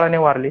वृद्धपकाळाने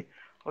वारले.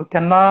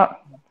 त्यांना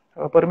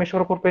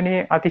परमेश्वर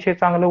कृपेने अतिशय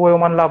चांगलं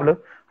वयोमान लाभलं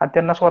आणि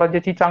त्यांना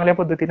स्वराज्याची चांगल्या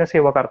पद्धतीने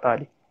सेवा करता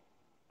आली.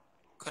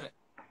 खरं.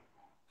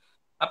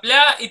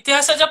 आपल्या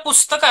इतिहासाच्या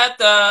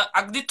पुस्तकात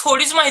अगदी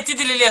थोडीच माहिती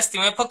दिलेली असते,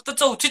 म्हणजे फक्त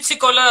चौथीत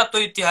शिकवला जातो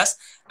इतिहास,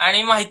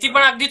 आणि माहिती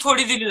पण अगदी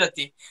थोडी दिली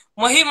जाते.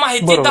 मग ही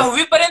माहिती बरोबर.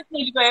 10वी पर्यंत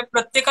नेली पाहिजे,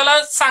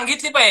 प्रत्येकाला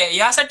सांगितली पाहिजे.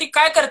 यासाठी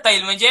काय करता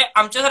येईल, म्हणजे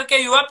आमच्यासारख्या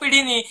युवा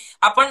पिढीने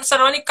आपण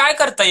सर्वांनी काय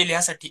करता येईल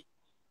यासाठी?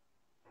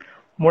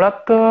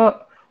 मुळात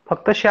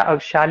फक्त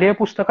शालेय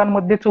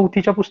पुस्तकांमध्ये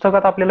चौथीच्या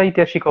पुस्तकात आपल्याला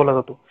इतिहास शिकवला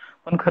जातो.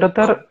 पण खरं हो.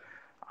 तर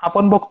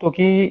आपण बघतो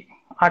की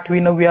 8वी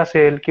 9वी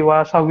असेल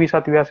किंवा 6वी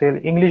 7वी असेल,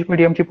 इंग्लिश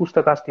मिडियमची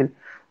पुस्तकं असतील,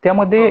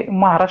 त्यामध्ये हो.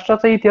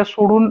 महाराष्ट्राचा इतिहास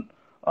सोडून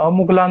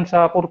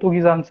मुघलांचा,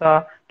 पोर्तुगीजांचा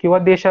किंवा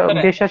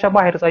खरंय. देशाच्या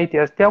बाहेरचा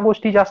इतिहास त्या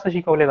गोष्टी जास्त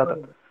शिकवल्या जातात.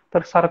 बरोबर.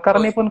 तर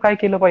सरकारने होय. पण काय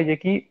केलं पाहिजे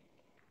की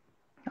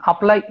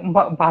आपला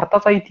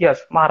भारताचा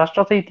इतिहास,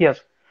 महाराष्ट्राचा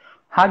इतिहास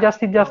हा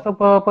जास्तीत हो. जास्त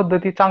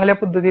चांगल्या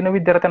पद्धतीने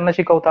विद्यार्थ्यांना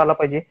शिकवता आला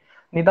पाहिजे.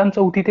 निदान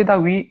 4थी ते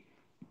 10वी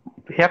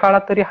ह्या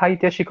काळात तरी हा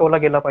इतिहास शिकवला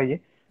गेला पाहिजे.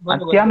 आणि बरोबर.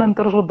 बरोबर.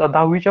 त्यानंतर सुद्धा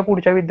 10वीच्या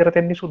पुढच्या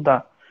विद्यार्थ्यांनी सुद्धा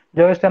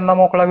ज्यावेळेस त्यांना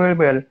मोकळा वेळ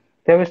मिळेल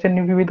त्यावेळेस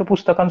त्यांनी विविध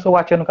पुस्तकांचं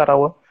वाचन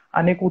करावं.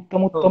 अनेक उत्तम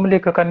हो. उत्तम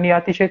लेखकांनी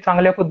अतिशय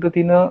चांगल्या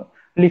पद्धतीनं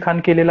लिखाण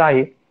केलेलं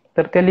आहे,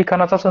 तर त्या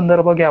लिखाणाचा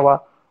संदर्भ घ्यावा.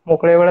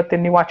 मोकळ्या वेळात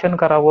त्यांनी वाचन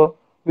करावं,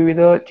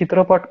 विविध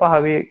चित्रपट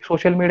पाहावे,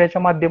 सोशल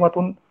मीडियाच्या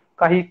माध्यमातून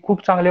काही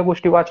खूप चांगल्या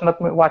गोष्टी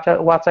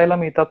वाचायला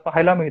मिळतात,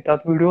 पाहायला मिळतात,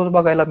 व्हिडिओज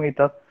बघायला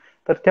मिळतात.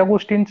 तर त्या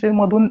गोष्टींचे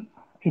मधून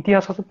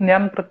इतिहासाचं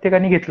ज्ञान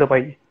प्रत्येकाने घेतलं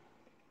पाहिजे.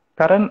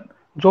 कारण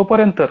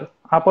जोपर्यंत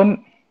आपण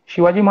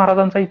शिवाजी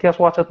महाराजांचा इतिहास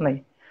वाचत नाही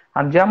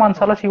आणि ज्या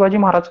माणसाला हो. शिवाजी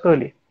महाराज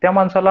कळले त्या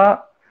माणसाला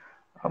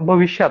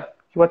भविष्यात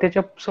किंवा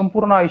त्याच्या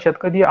संपूर्ण आयुष्यात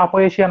कधी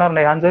अपयश येणार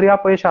नाही. आणि जरी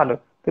अपयश आलं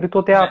तरी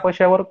तो त्या नाही.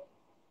 अपयशावर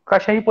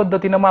कशाही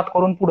पद्धतीनं मात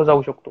करून पुढे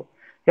जाऊ शकतो.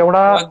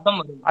 एवढा हो, एकदम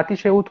बरोबर.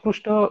 अतिशय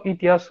उत्कृष्ट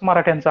इतिहास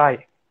मराठ्यांचा आहे.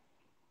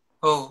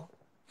 हो.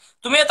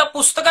 तुम्ही आता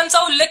पुस्तकांचा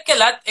उल्लेख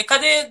केलात,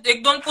 एखादी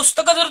 1-2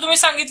 पुस्तकं जर तुम्ही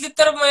सांगितली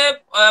तर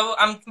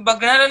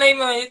बघणाऱ्या नाही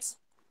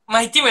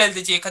माहिती मिळेल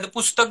त्याची. एखादं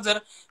पुस्तक जर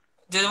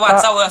जे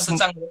वाचावं असं आता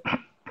चांगलं.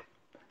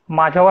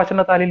 माझ्या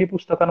वाचनात आलेली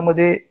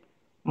पुस्तकांमध्ये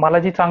मला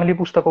जी चांगली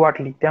पुस्तकं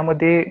वाटली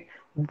त्यामध्ये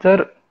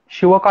जर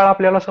शिवकाळ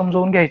आपल्याला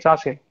समजावून घ्यायचा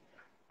असेल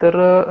तर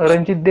बर.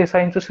 रणजित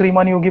देसाईंचं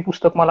श्रीमान योगी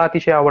पुस्तक मला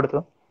अतिशय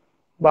आवडतं.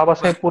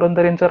 बाबासाहेब बर.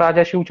 पुरंदरे यांचं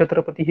राजा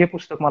शिवछत्रपती हे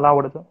पुस्तक मला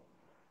आवडतं. हो.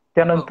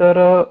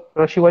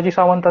 त्यानंतर शिवाजी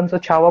सावंतांचं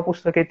छावा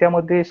पुस्तक आहे,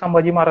 त्यामध्ये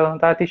संभाजी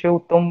महाराजांचा अतिशय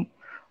उत्तम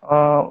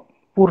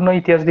पूर्ण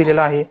इतिहास हो.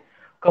 दिलेला आहे.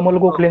 कमल हो.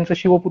 गोखलेंचं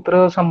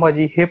शिवपुत्र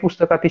संभाजी हे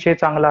पुस्तक अतिशय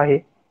चांगलं आहे.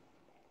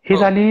 ही हो.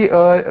 झाली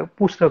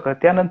पुस्तकं.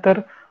 त्यानंतर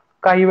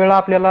काही वेळा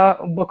आपल्याला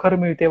बखर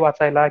मिळते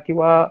वाचायला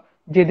किंवा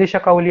जे दे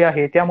शकावली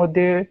आहे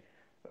त्यामध्ये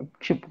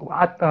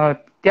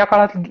त्या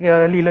काळात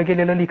लिहिलं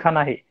गेलेलं लिखाण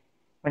आहे.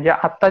 म्हणजे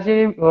आता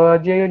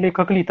जे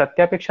लेखक लिहितात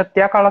त्यापेक्षा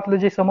त्या काळातलं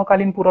जे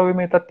समकालीन पुरावे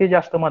मिळतात ते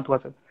जास्त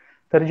महत्वाचं.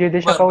 तर जे दे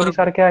बर. शकावली बरोबर.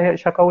 सारख्या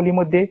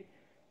शकावलीमध्ये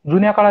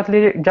जुन्या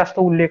काळातले जास्त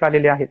उल्लेख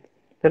आलेले आहेत.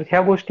 तर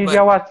ह्या गोष्टी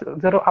बर.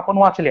 जर आपण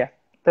वाचल्या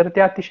तर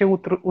त्या अतिशय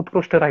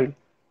उत्कृष्ट राहील.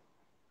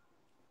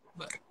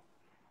 बर.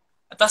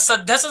 आता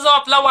सध्याचा जो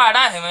आपला वाडा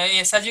आहे, म्हणजे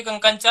येसाजी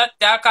कंकांच्या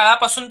त्या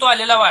काळापासून तो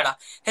आलेला वाडा,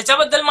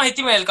 ह्याच्याबद्दल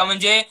माहिती मिळेल का?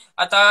 म्हणजे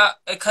आता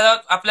एखादा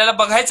आपल्याला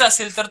बघायचा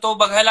असेल तर तो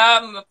बघायला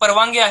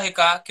परवानगी आहे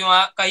का,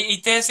 किंवा काही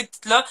ऐतिहासिक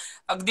तिथलं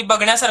अगदी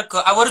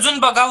बघण्यासारखं आवर्जून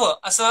बघावं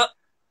असं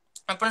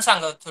आपण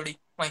सांगावं थोडी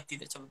माहिती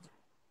त्याच्याबद्दल.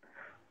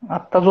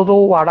 आत्ता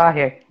जो वाडा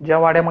आहे, ज्या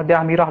वाड्यामध्ये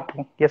आम्ही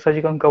राहतो,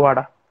 येसाजी कंक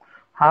वाडा,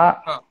 हा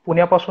हा.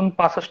 पुण्यापासून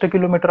 65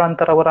 किलोमीटर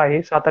अंतरावर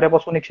आहे,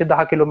 साताऱ्यापासून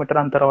 110 किलोमीटर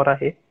अंतरावर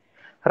आहे.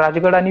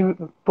 राजगड आणि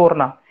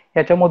तोरणा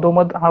याच्या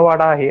मधोमध हा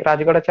वाडा आहे.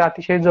 राजगडाच्या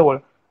अतिशय जवळ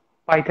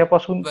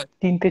पायथ्यापासून बर.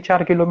 3 ते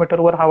 4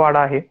 किलोमीटरवर हा वाडा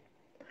आहे.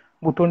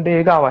 भुतुंडे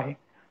हे गाव आहे.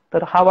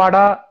 तर हा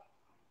वाडा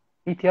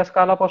इतिहास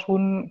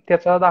कालापासून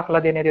त्याचा दाखला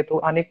देण्यात येतो.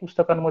 अनेक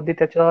पुस्तकांमध्ये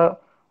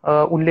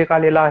त्याचा उल्लेख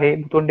आलेला आहे.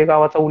 भुतुंडे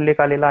गावाचा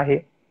उल्लेख आलेला आहे.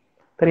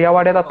 तर या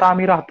वाड्यात आता हो.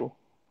 आम्ही राहतो.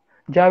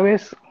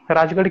 ज्यावेळेस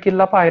राजगड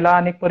किल्ला पाहायला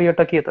अनेक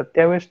पर्यटक येतात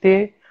त्यावेळेस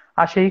ते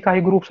असेही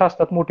काही ग्रुप्स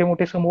असतात, मोठे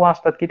मोठे समूह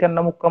असतात की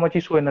त्यांना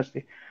मुक्कामाची सोय नसते.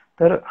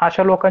 तर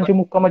अशा बर लोकांची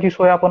मुक्कामाची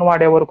सोय आपण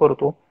वाड्यावर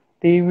करतो.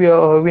 ती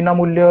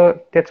विनामूल्य,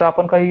 त्याचा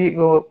आपण काही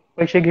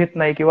पैसे घेत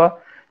नाही, किंवा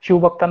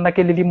शिवभक्तांना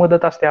केलेली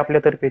मदत असते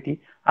आपल्यातर्फे ती.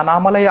 आणि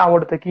आम्हालाही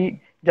आवडतं की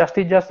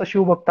जास्तीत जास्त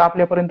शिवभक्त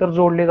आपल्यापर्यंत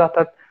जोडले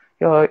जातात.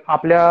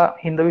 आपल्या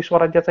हिंदवी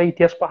स्वराज्याचा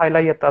इतिहास पाहायला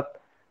येतात.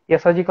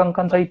 यसाजी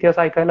कंकांचा बर इतिहास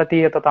ऐकायला ते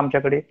येतात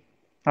आमच्याकडे,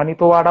 आणि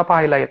तो वाडा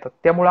पाहायला येतात.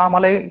 त्यामुळे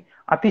आम्हाला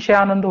अतिशय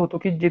आनंद होतो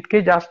की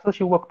जितके जास्त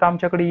शिवभक्त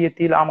आमच्याकडे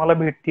येतील, आम्हाला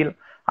भेटतील,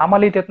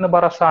 आम्हालाही त्यातनं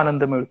बराचसा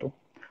आनंद मिळतो.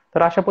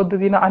 तर अशा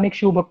पद्धतीनं अनेक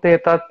शिवभक्त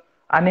येतात,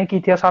 अनेक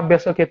इतिहास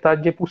अभ्यासक येतात,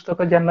 जे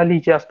पुस्तकं ज्यांना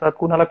लिहायचे असतात,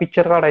 कुणाला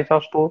पिक्चर काढायचा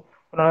असतो,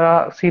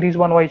 कुणाला सिरीज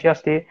बनवायची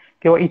असते,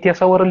 किंवा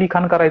इतिहासावर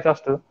लिखाण करायचं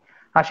असतं.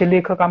 असे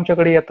लेखक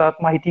आमच्याकडे येतात,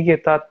 माहिती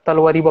घेतात,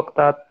 तलवारी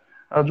बघतात,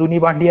 जुनी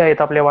भांडी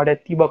आहेत आपल्या वाड्यात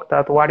ती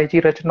बघतात, वाड्याची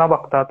रचना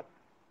बघतात,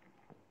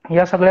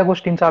 या सगळ्या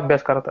गोष्टींचा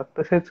अभ्यास करतात.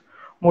 तसेच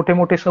मोठे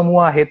मोठे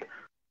समूह आहेत.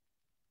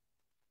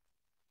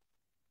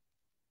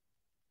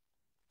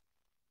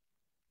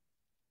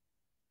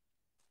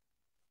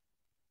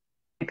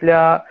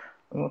 तिथल्या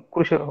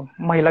कृषी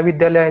महिला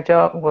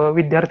विद्यालयाच्या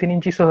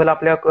विद्यार्थिनींची सहल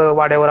आपल्या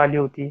वाड्यावर आली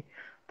होती.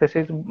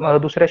 तसेच बर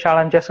दुसऱ्या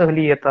शाळांच्या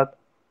सहली येतात.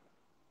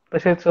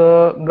 तसेच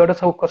गड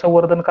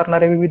संवर्धन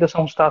करणाऱ्या विविध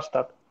संस्था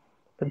असतात.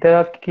 तर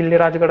त्या किल्ले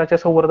राजगडाच्या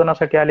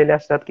संवर्धनासाठी आलेल्या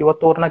असतात, किंवा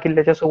तोरणा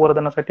किल्ल्याच्या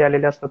संवर्धनासाठी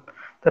आलेल्या असतात.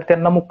 तर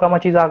त्यांना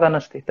मुक्कामाची जागा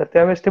नसते, तर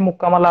त्यावेळेस ते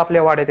मुक्कामाला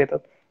आपल्या वाड्यात येतात.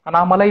 आणि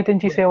आम्हालाही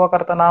त्यांची बर सेवा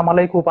करताना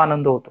आम्हालाही खूप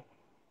आनंद होतो.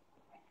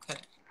 खरं.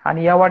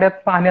 आणि या वाड्यात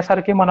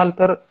पाहण्यासारखे म्हणाल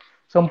तर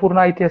संपूर्ण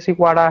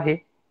ऐतिहासिक वाडा आहे.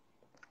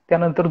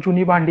 त्यानंतर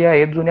जुनी भांडी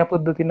आहेत, जुन्या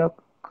पद्धतीनं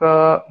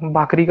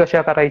भाकरी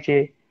कशा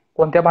करायचे,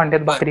 कोणत्या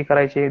भांड्यात बर भाकरी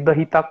करायचे,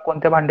 दही ताक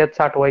कोणत्या भांड्यात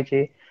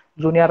साठवायचे,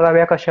 जुन्या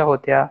रव्या कशा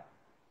होत्या,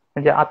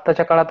 म्हणजे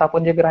आत्ताच्या काळात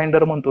आपण जे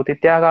ग्राइंडर म्हणतो ते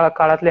त्या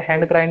काळातले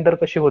हँड हो ग्राइंडर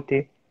कसे होते,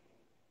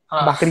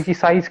 हा भाकरीची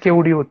साईज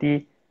केवढी होती,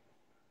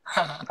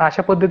 हा हा.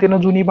 अशा पद्धतीनं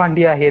जुनी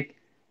भांडी आहेत.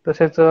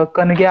 तसेच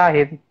कणग्या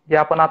आहेत, जे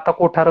आपण आता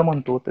कोठारं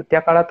म्हणतो, तर त्या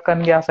काळात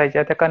कणग्या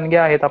असायच्या, त्या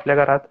कणग्या आहेत आपल्या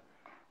घरात.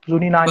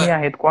 जुनी नाणी बर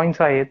आहेत,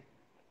 कॉइन्स आहेत.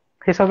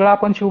 हे सगळं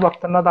आपण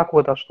शिवभक्तांना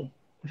दाखवत असतो.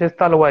 तसेच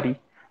तलवारी,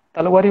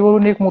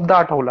 तलवारीवरून एक मुद्दा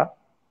आठवला,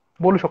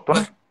 बोलू शकतो ना?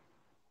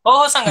 बर हो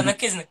हो सांगा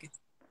नक्कीच नक्कीच.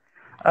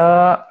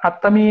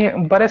 आता मी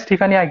बऱ्याच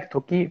ठिकाणी ऐकतो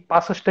की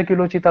 65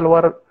 किलोची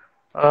तलवार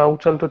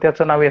उचलतो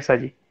त्याचं नाव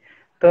येसाजी.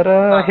 तर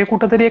हा हे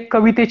कुठंतरी एक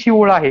कवितेची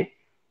ओळ आहे.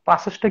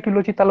 65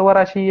 किलोची तलवार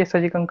अशी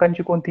येसाजी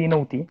कंकांची कोणतीही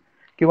नव्हती,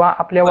 किंवा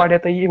आपल्या बर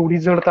वाड्यातही एवढी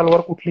जड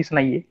तलवार कुठलीच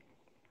नाहीये.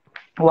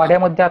 हा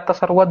वाड्यामध्ये आता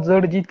सर्वात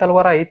जड जी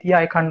तलवार आहे ती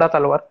आहे खंडा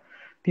तलवार.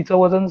 तिचं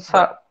वजन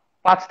बर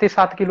 5 ते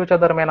 7 किलोच्या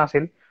दरम्यान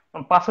असेल.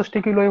 पण 65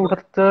 किलो बर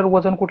एवढं तर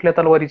वजन कुठल्या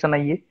तलवारीचं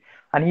नाहीये.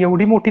 आणि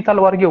एवढी मोठी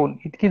तलवार घेऊन,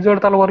 इतकी जड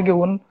तलवार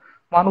घेऊन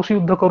माणूस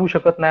युद्ध करू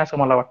शकत नाही असं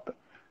मला वाटतं.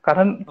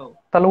 कारण हो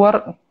तलवार,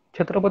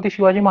 छत्रपती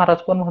शिवाजी महाराज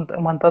पण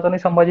म्हणतात आणि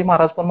संभाजी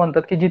महाराज पण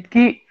म्हणतात की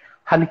जितकी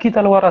हलकी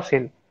तलवार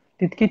असेल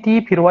तितकी ती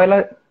फिरवायला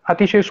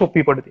अतिशय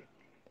सोपी पडते.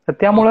 तर हो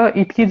त्यामुळं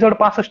इतकी जड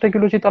 65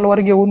 किलोची तलवार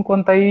घेऊन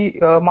कोणताही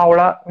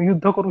मावळा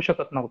युद्ध करू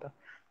शकत नव्हता.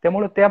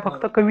 त्यामुळे त्या फक्त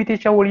बरोबर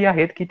कवितेच्या ओळी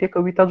आहेत की ते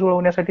कविता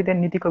जुळवण्यासाठी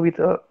त्यांनी ती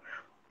कविता,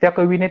 त्या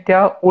कवीने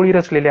त्या ओळी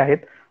रचलेल्या आहेत.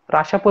 तर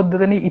अशा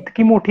पद्धतीने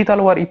इतकी मोठी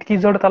तलवार, इतकी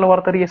जड तलवार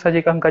तर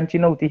येसाजी कंकांची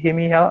नव्हती, हे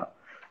मी ह्या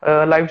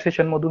लाईव्ह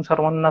सेशन मधून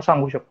सर्वांना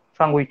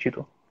सांगू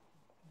इच्छितो.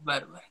 बर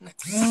बर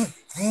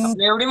नक्कीच.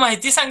 आपली एवढी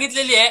माहिती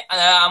सांगितलेली आहे.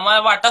 आम्हाला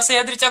वाटा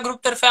सह्याद्रीच्या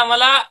ग्रुप तर्फे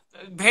आम्हाला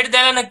भेट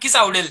द्यायला नक्कीच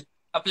आवडेल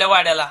आपल्या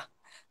वाड्याला,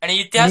 आणि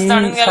इतिहास मी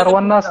जाणून घ्यायला तर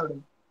सर्वांना खूपच आवडेल.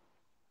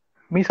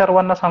 मी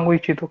सर्वांना सांगू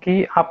इच्छितो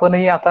की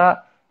आपणही आता,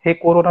 हे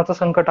कोरोनाचं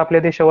संकट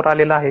आपल्या देशावर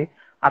आलेलं आहे.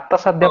 आता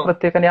सध्या हो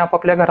प्रत्येकाने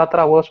आपापल्या घरात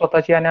राहावं,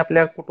 स्वतःची आणि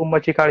आपल्या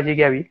कुटुंबाची काळजी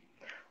घ्यावी.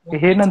 हे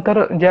नक्कीच.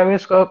 नंतर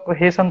ज्यावेळेस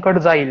हे संकट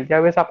जाईल,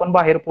 ज्यावेळेस आपण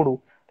बाहेर पडू,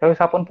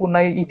 त्यावेळेस आपण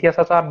पुन्हा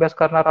इतिहासाचा अभ्यास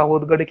करणार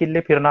आहोत, गड किल्ले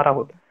फिरणार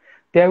आहोत.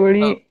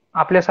 त्यावेळी हो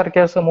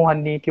आपल्यासारख्या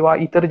समूहांनी, किंवा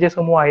इतर जे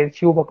समूह आहेत,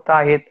 शिवभक्त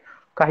आहेत,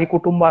 काही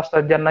कुटुंब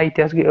असतात ज्यांना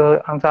इतिहास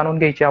जाणून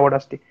घ्यायची आवड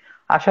असते,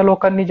 अशा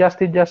लोकांनी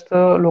जास्तीत जास्त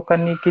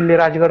लोकांनी किल्ले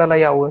राजगडाला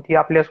यावं. ही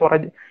आपल्या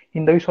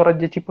हिंदवी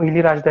स्वराज्याची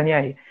पहिली राजधानी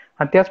आहे.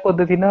 आणि त्याच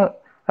पद्धतीनं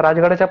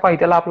राजगडाच्या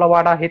पायथ्याला आपला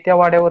वाडा आहे, त्या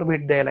वाड्यावर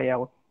भेट द्यायला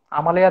यावं.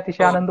 आम्हालाही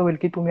अतिशय हो आनंद होईल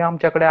की तुम्ही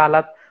आमच्याकडे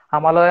आलात.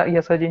 आम्हाला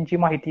यसाजींची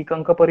माहिती,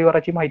 कंक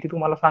परिवाराची माहिती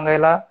तुम्हाला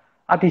सांगायला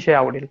अतिशय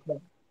आवडेल.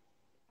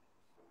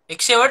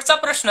 एक शेवटचा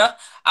प्रश्न.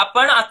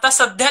 आपण आता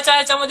सध्याच्या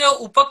ह्याच्यामध्ये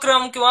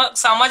उपक्रम किंवा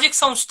सामाजिक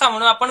संस्था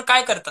म्हणून आपण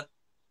काय करतात?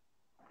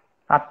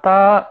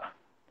 आता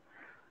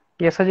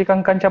येसाजी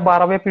कंकांच्या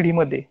 12व्या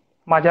पिढीमध्ये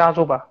माझे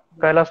आजोबा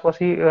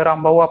कैलासवासी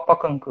रामभाऊ आप्पा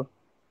कंक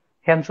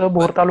ह्यांचं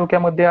भोर बर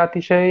तालुक्यामध्ये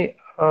अतिशय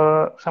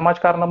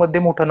समाजकारणामध्ये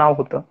मोठं नाव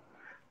होतं.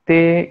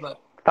 ते बर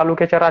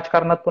तालुक्याच्या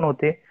राजकारणात पण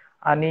होते,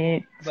 आणि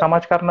बर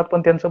समाजकारणात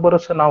पण त्यांचं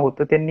बरंचसं नाव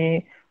होतं. त्यांनी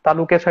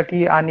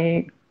तालुक्यासाठी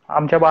आणि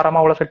आमच्या बारा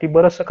मावळासाठी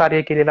बरंचसं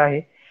कार्य केलेलं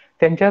आहे.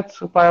 त्यांच्याच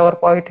पायावर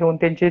पाय ठेवून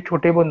त्यांचे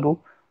छोटे बंधू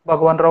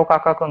भगवानराव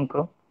काका कंक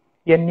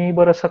यांनी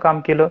बरंचसं काम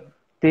केलं.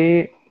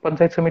 ते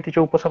पंचायत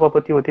समितीचे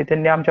उपसभापती होते.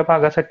 त्यांनी आमच्या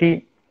भागासाठी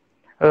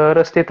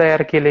रस्ते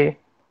तयार केले,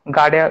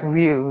 गाड्या,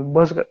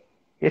 बस,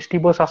 एसटी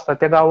बस असतात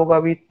त्या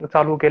गावोगावी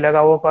चालू केल्या,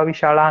 गावोगावी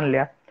शाळा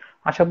आणल्या.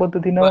 अशा बर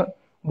पद्धतीनं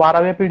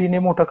 12व्या पिढीने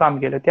मोठं काम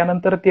केलं.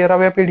 त्यानंतर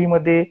 13व्या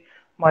पिढीमध्ये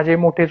माझे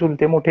मोठे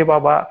चुलते, मोठे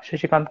बाबा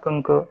शशिकांत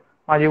कंक,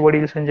 माझे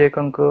वडील संजय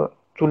कंक,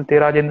 चुलते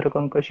राजेंद्र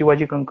कंक,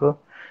 शिवाजी कंक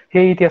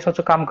हे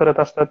इतिहासाचं काम करत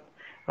असतात.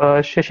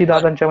 बर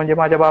शशीदादांच्या म्हणजे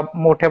माझ्या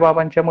मोठ्या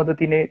बाबांच्या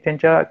मदतीने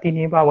त्यांच्या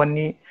तिन्ही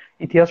भावांनी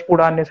इतिहास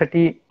पुढे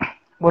आणण्यासाठी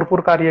भरपूर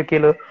कार्य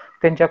केलं.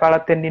 त्यांच्या काळात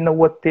त्यांनी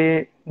 90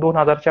 ते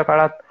 2000च्या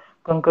काळात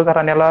कंक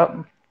घराण्याला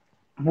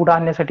पुढे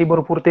आणण्यासाठी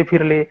भरपूर ते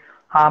फिरले.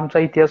 हा आमचा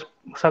इतिहास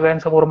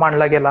सगळ्यांसमोर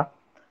मांडला गेला.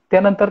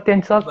 त्यानंतर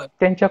बर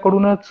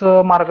त्यांच्याकडूनच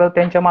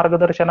त्यांच्या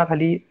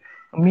मार्गदर्शनाखाली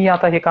मी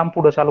आता हे काम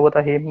पुढे चालवत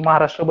आहे.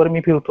 महाराष्ट्रभर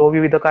मी फिरतो,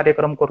 विविध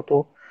कार्यक्रम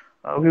करतो,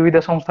 विविध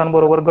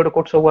संस्थांबरोबर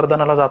गडकोट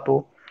संवर्धनाला जातो,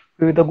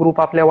 विविध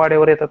ग्रुप आपल्या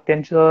वाड्यावर येतात,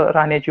 त्यांचं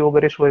राहण्याची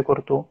वगैरे सोय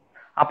करतो.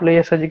 आपलं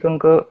यसाजी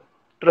कंक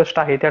ट्रस्ट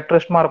आहे, त्या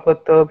ट्रस्ट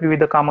मार्फत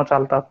विविध कामं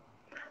चालतात.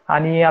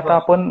 आणि आता बर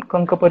आपण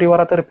कंक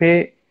परिवारातर्फे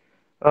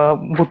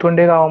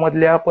भुतवंडे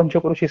गावामधल्या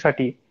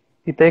पंचक्रोशीसाठी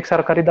तिथे एक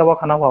सरकारी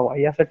दवाखाना व्हावा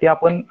यासाठी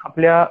आपण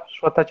आपल्या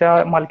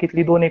स्वतःच्या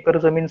मालकीतली 2 एकर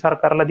जमीन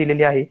सरकारला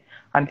दिलेली आहे.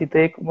 आणि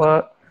तिथे एक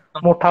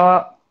मोठा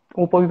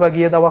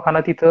उपविभागीय दवाखाना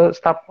तिथं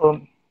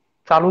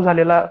चालू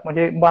झालेला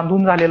म्हणजे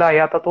बांधून झालेला आहे.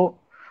 आता तो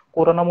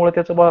कोरोनामुळे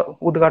त्याचं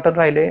उद्घाटन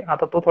राहिले,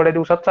 आता तो थोड्या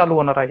दिवसात चालू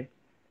होणार आहे.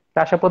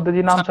 अशा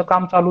पद्धतीनं आमचं छान.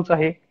 काम चालूच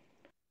आहे.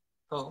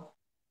 हो.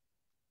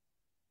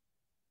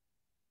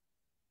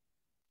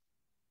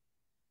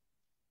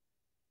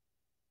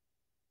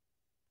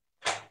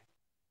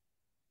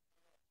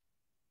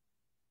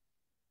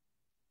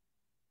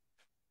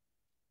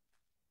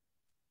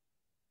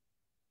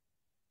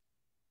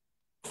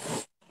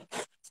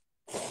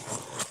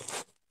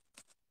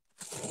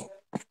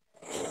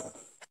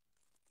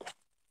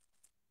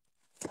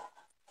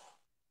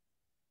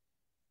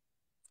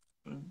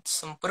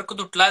 संपर्क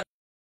तुटला.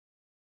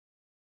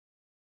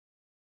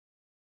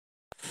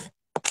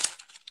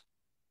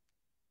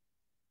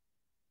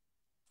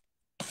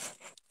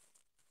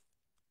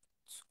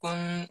 कोण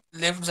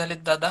लेफ्ट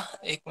झालेत दादा?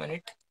 1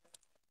 मिनिट.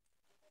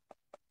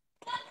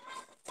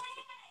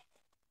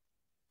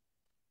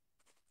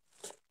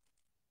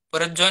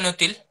 परत जॉईन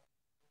होतील.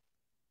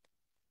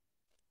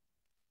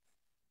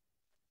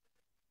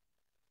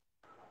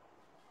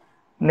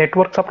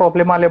 नेटवर्कचा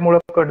प्रॉब्लेम आल्यामुळे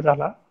कट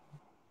झाला.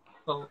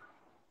 हो.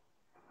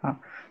 हा.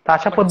 तर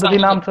अशा पण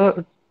पद्धतीनं चालू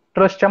आमचं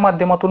ट्रस्टच्या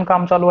माध्यमातून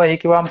काम चालू आहे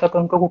किंवा आमचं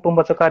कंक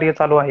कुटुंबाचं कार्य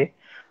चालू आहे.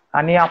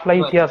 आणि आपला बर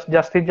इतिहास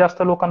जास्तीत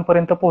जास्त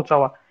लोकांपर्यंत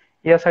पोहोचावा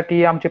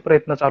यासाठी आमचे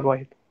प्रयत्न चालू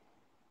आहेत.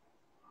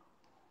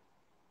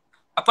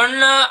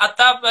 आपण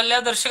आता आपल्या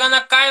दर्शकांना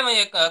काय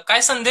म्हणजे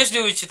काय संदेश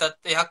देऊ इच्छितात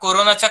ह्या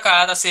कोरोनाच्या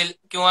काळात असेल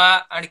किंवा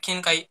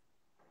आणखीन काही?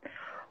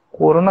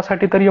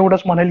 कोरोनासाठी तर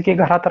एवढंच म्हणेल की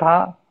घरात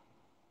राहा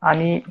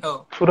आणि हो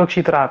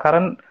सुरक्षित राहा.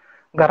 कारण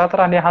घरात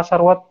राहणे हा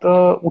सर्वात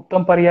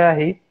उत्तम पर्याय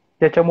आहे,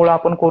 ज्याच्यामुळे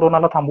आपण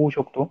कोरोनाला थांबवू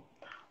शकतो.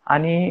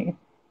 आणि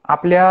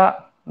आपल्या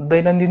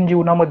दैनंदिन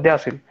जीवनामध्ये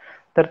असेल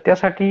तर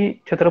त्यासाठी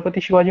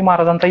छत्रपती शिवाजी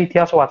महाराजांचा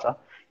इतिहास वाचा.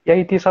 या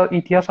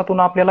इतिहासातून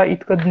आपल्याला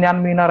इतकं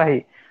ज्ञान मिळणार आहे,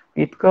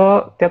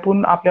 इतकं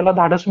त्यातून आपल्याला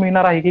धाडस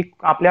मिळणार आहे की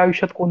आपल्या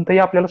आयुष्यात कोणतंही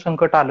आपल्याला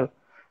संकट आलं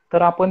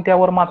तर आपण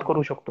त्यावर मात हो.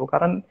 करू शकतो.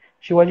 कारण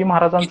शिवाजी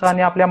महाराजांचा नक्कीच.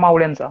 आणि आपल्या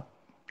मावळ्यांचा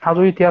हा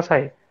जो इतिहास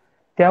आहे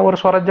त्यावर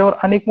स्वराज्यावर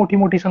अनेक मोठी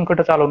मोठी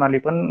संकट चालून आली,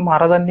 पण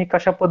महाराजांनी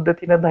कशा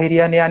पद्धतीने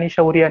धैर्याने आणि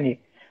शौर्याने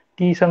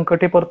ती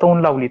संकटे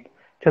परतवून लावलीत.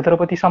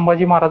 छत्रपती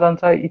संभाजी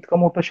महाराजांचा इतकं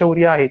मोठं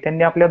शौर्य आहे,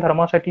 त्यांनी आपल्या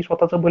धर्मासाठी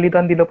स्वतःचं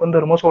बलिदान दिलं पण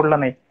धर्म सोडला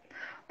नाही.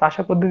 तर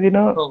अशा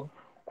पद्धतीनं हो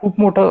खूप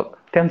मोठं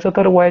त्यांचं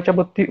तर वयाच्या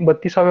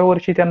 32व्या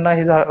वर्षी त्यांना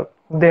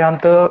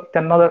देहांत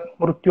त्यांना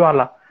मृत्यू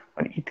आला.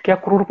 पण इतक्या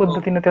क्रूर हो.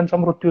 पद्धतीने त्यांचा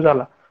मृत्यू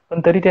झाला,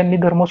 पण तरी त्यांनी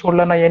धर्म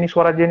सोडला नाही आणि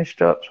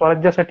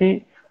स्वराज्यासाठी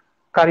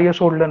कार्य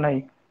सोडलं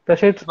नाही.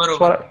 तसेच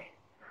बरोबर.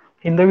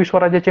 हिंदवी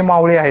स्वराज्याचे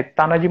मावळे आहेत,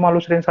 तानाजी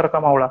मालुसरेंसारखा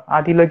मावळा,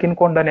 आधी लगीन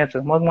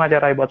कोंढाण्याचं मग माझ्या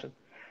रायबाचं.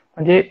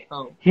 म्हणजे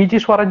हो. ही जी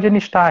स्वराज्य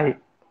निष्ठा आहे,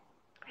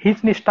 हीच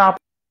निष्ठा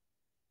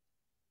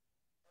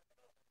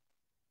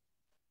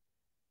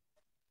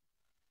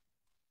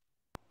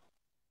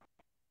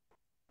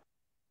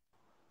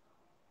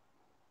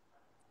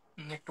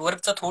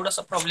नेटवर्कचा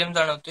थोडासा प्रॉब्लेम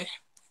जाणवतोय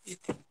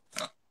इथे.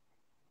 हा.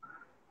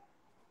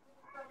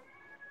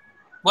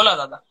 बोला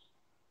दादा.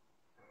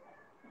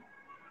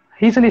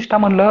 हीच निष्ठा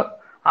म्हणलं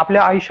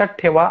आपल्या आयुष्यात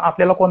ठेवा.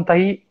 आपल्याला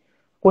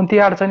कोणतीही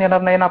अडचण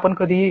येणार नाही आणि आपण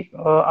कधी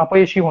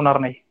अपयशी होणार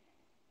नाही.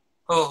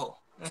 हो हो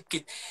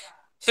नक्कीच.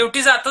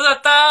 शेवटी जाता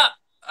जाता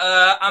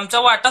आमच्या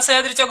वाटा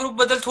सह्याद्रीच्या ग्रुप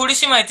बद्दल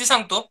थोडीशी माहिती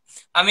सांगतो.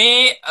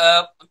 आम्ही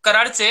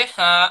कराडचे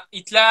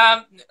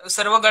इथल्या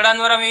सर्व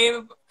गडांवर आम्ही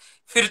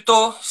फिरतो,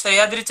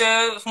 सह्याद्रीचे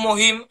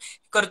मोहीम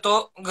करतो,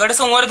 गड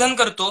संवर्धन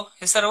करतो,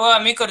 हे सर्व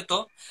आम्ही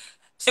करतो.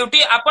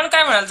 शेवटी आपण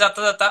काय म्हणाल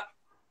जाता जाता?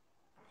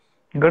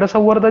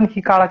 गडसंवर्धन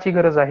ही काळाची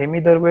गरज आहे. मी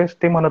दरवेळेस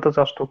ते म्हणतच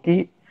असतो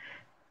की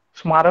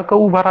स्मारकं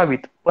उभारावीत,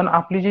 पण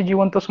आपली जी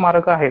जिवंत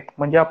स्मारकं आहेत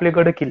म्हणजे आपले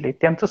गड किल्ले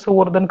त्यांचं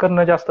संवर्धन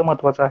करणं जास्त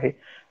महत्वाचं आहे.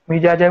 मी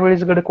ज्या ज्या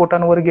वेळेस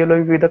गडकोटांवर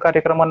गेलोय, विविध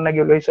कार्यक्रमांना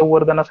गेलोय,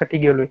 संवर्धनासाठी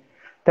गेलोय,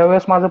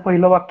 त्यावेळेस माझं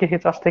पहिलं वाक्य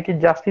हेच असतं की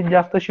जास्तीत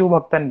जास्त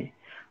शिवभक्तांनी,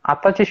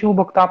 आताचे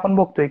शिवभक्त आपण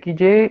बघतोय की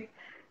जे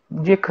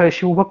जे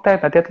शिवभक्त आहेत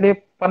ना त्यातले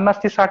 50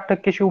 ते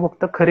 60%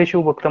 शिवभक्त खरे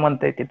शिवभक्त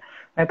म्हणता येतील.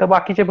 नाहीतर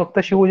बाकीचे भक्त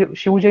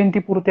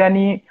शिवजयंतीपुरते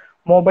आणि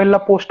मोबाईलला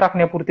पोस्ट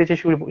टाकण्यापुरतेचे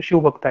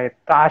शिवभक्त आहेत.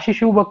 तर अशी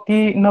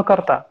शिवभक्ती न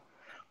करता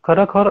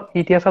खरोखर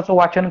इतिहासाचं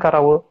वाचन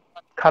करावं,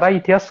 खरा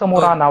इतिहास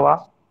समोर होय आणावा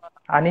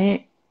आणि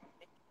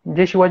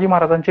जे शिवाजी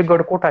महाराजांचे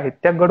गडकोट आहेत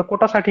त्या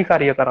गडकोटासाठी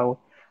कार्य करावं.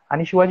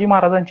 आणि शिवाजी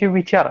महाराजांचे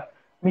विचार,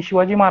 मी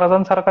शिवाजी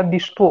महाराजांसारखा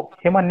दिसतो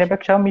हे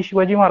म्हणण्यापेक्षा मी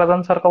शिवाजी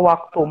महाराजांसारखा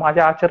वागतो,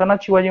 माझ्या आचरणात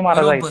शिवाजी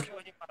महाराज आहेत,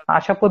 बरोबर.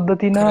 अशा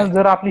पद्धतीनं खरंय.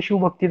 जर आपली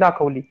शिवभक्ती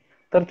दाखवली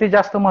तर ते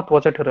जास्त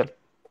महत्वाचं ठरेल.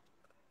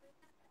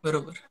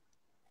 बरोबर.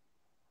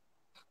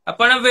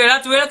 आपण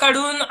वेळात वेळ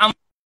काढून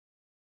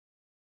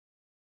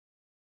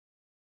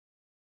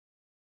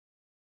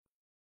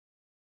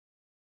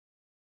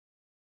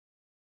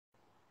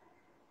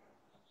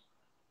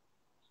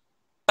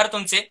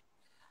तुमचे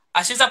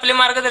असेच आपले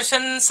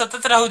मार्गदर्शन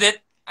सतत राहू देत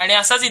आणि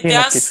असाच हे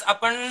इतिहास नक्कीच.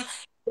 आपण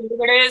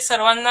सगळीकडे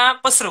सर्वांना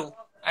पसरवू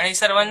आणि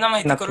सर्वांना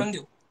माहिती नक्कीच. करून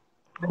देऊ.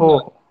 हो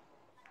धन्यवाद. हो.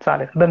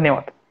 चालेल.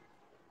 धन्यवाद.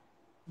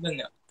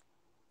 धन्यवाद.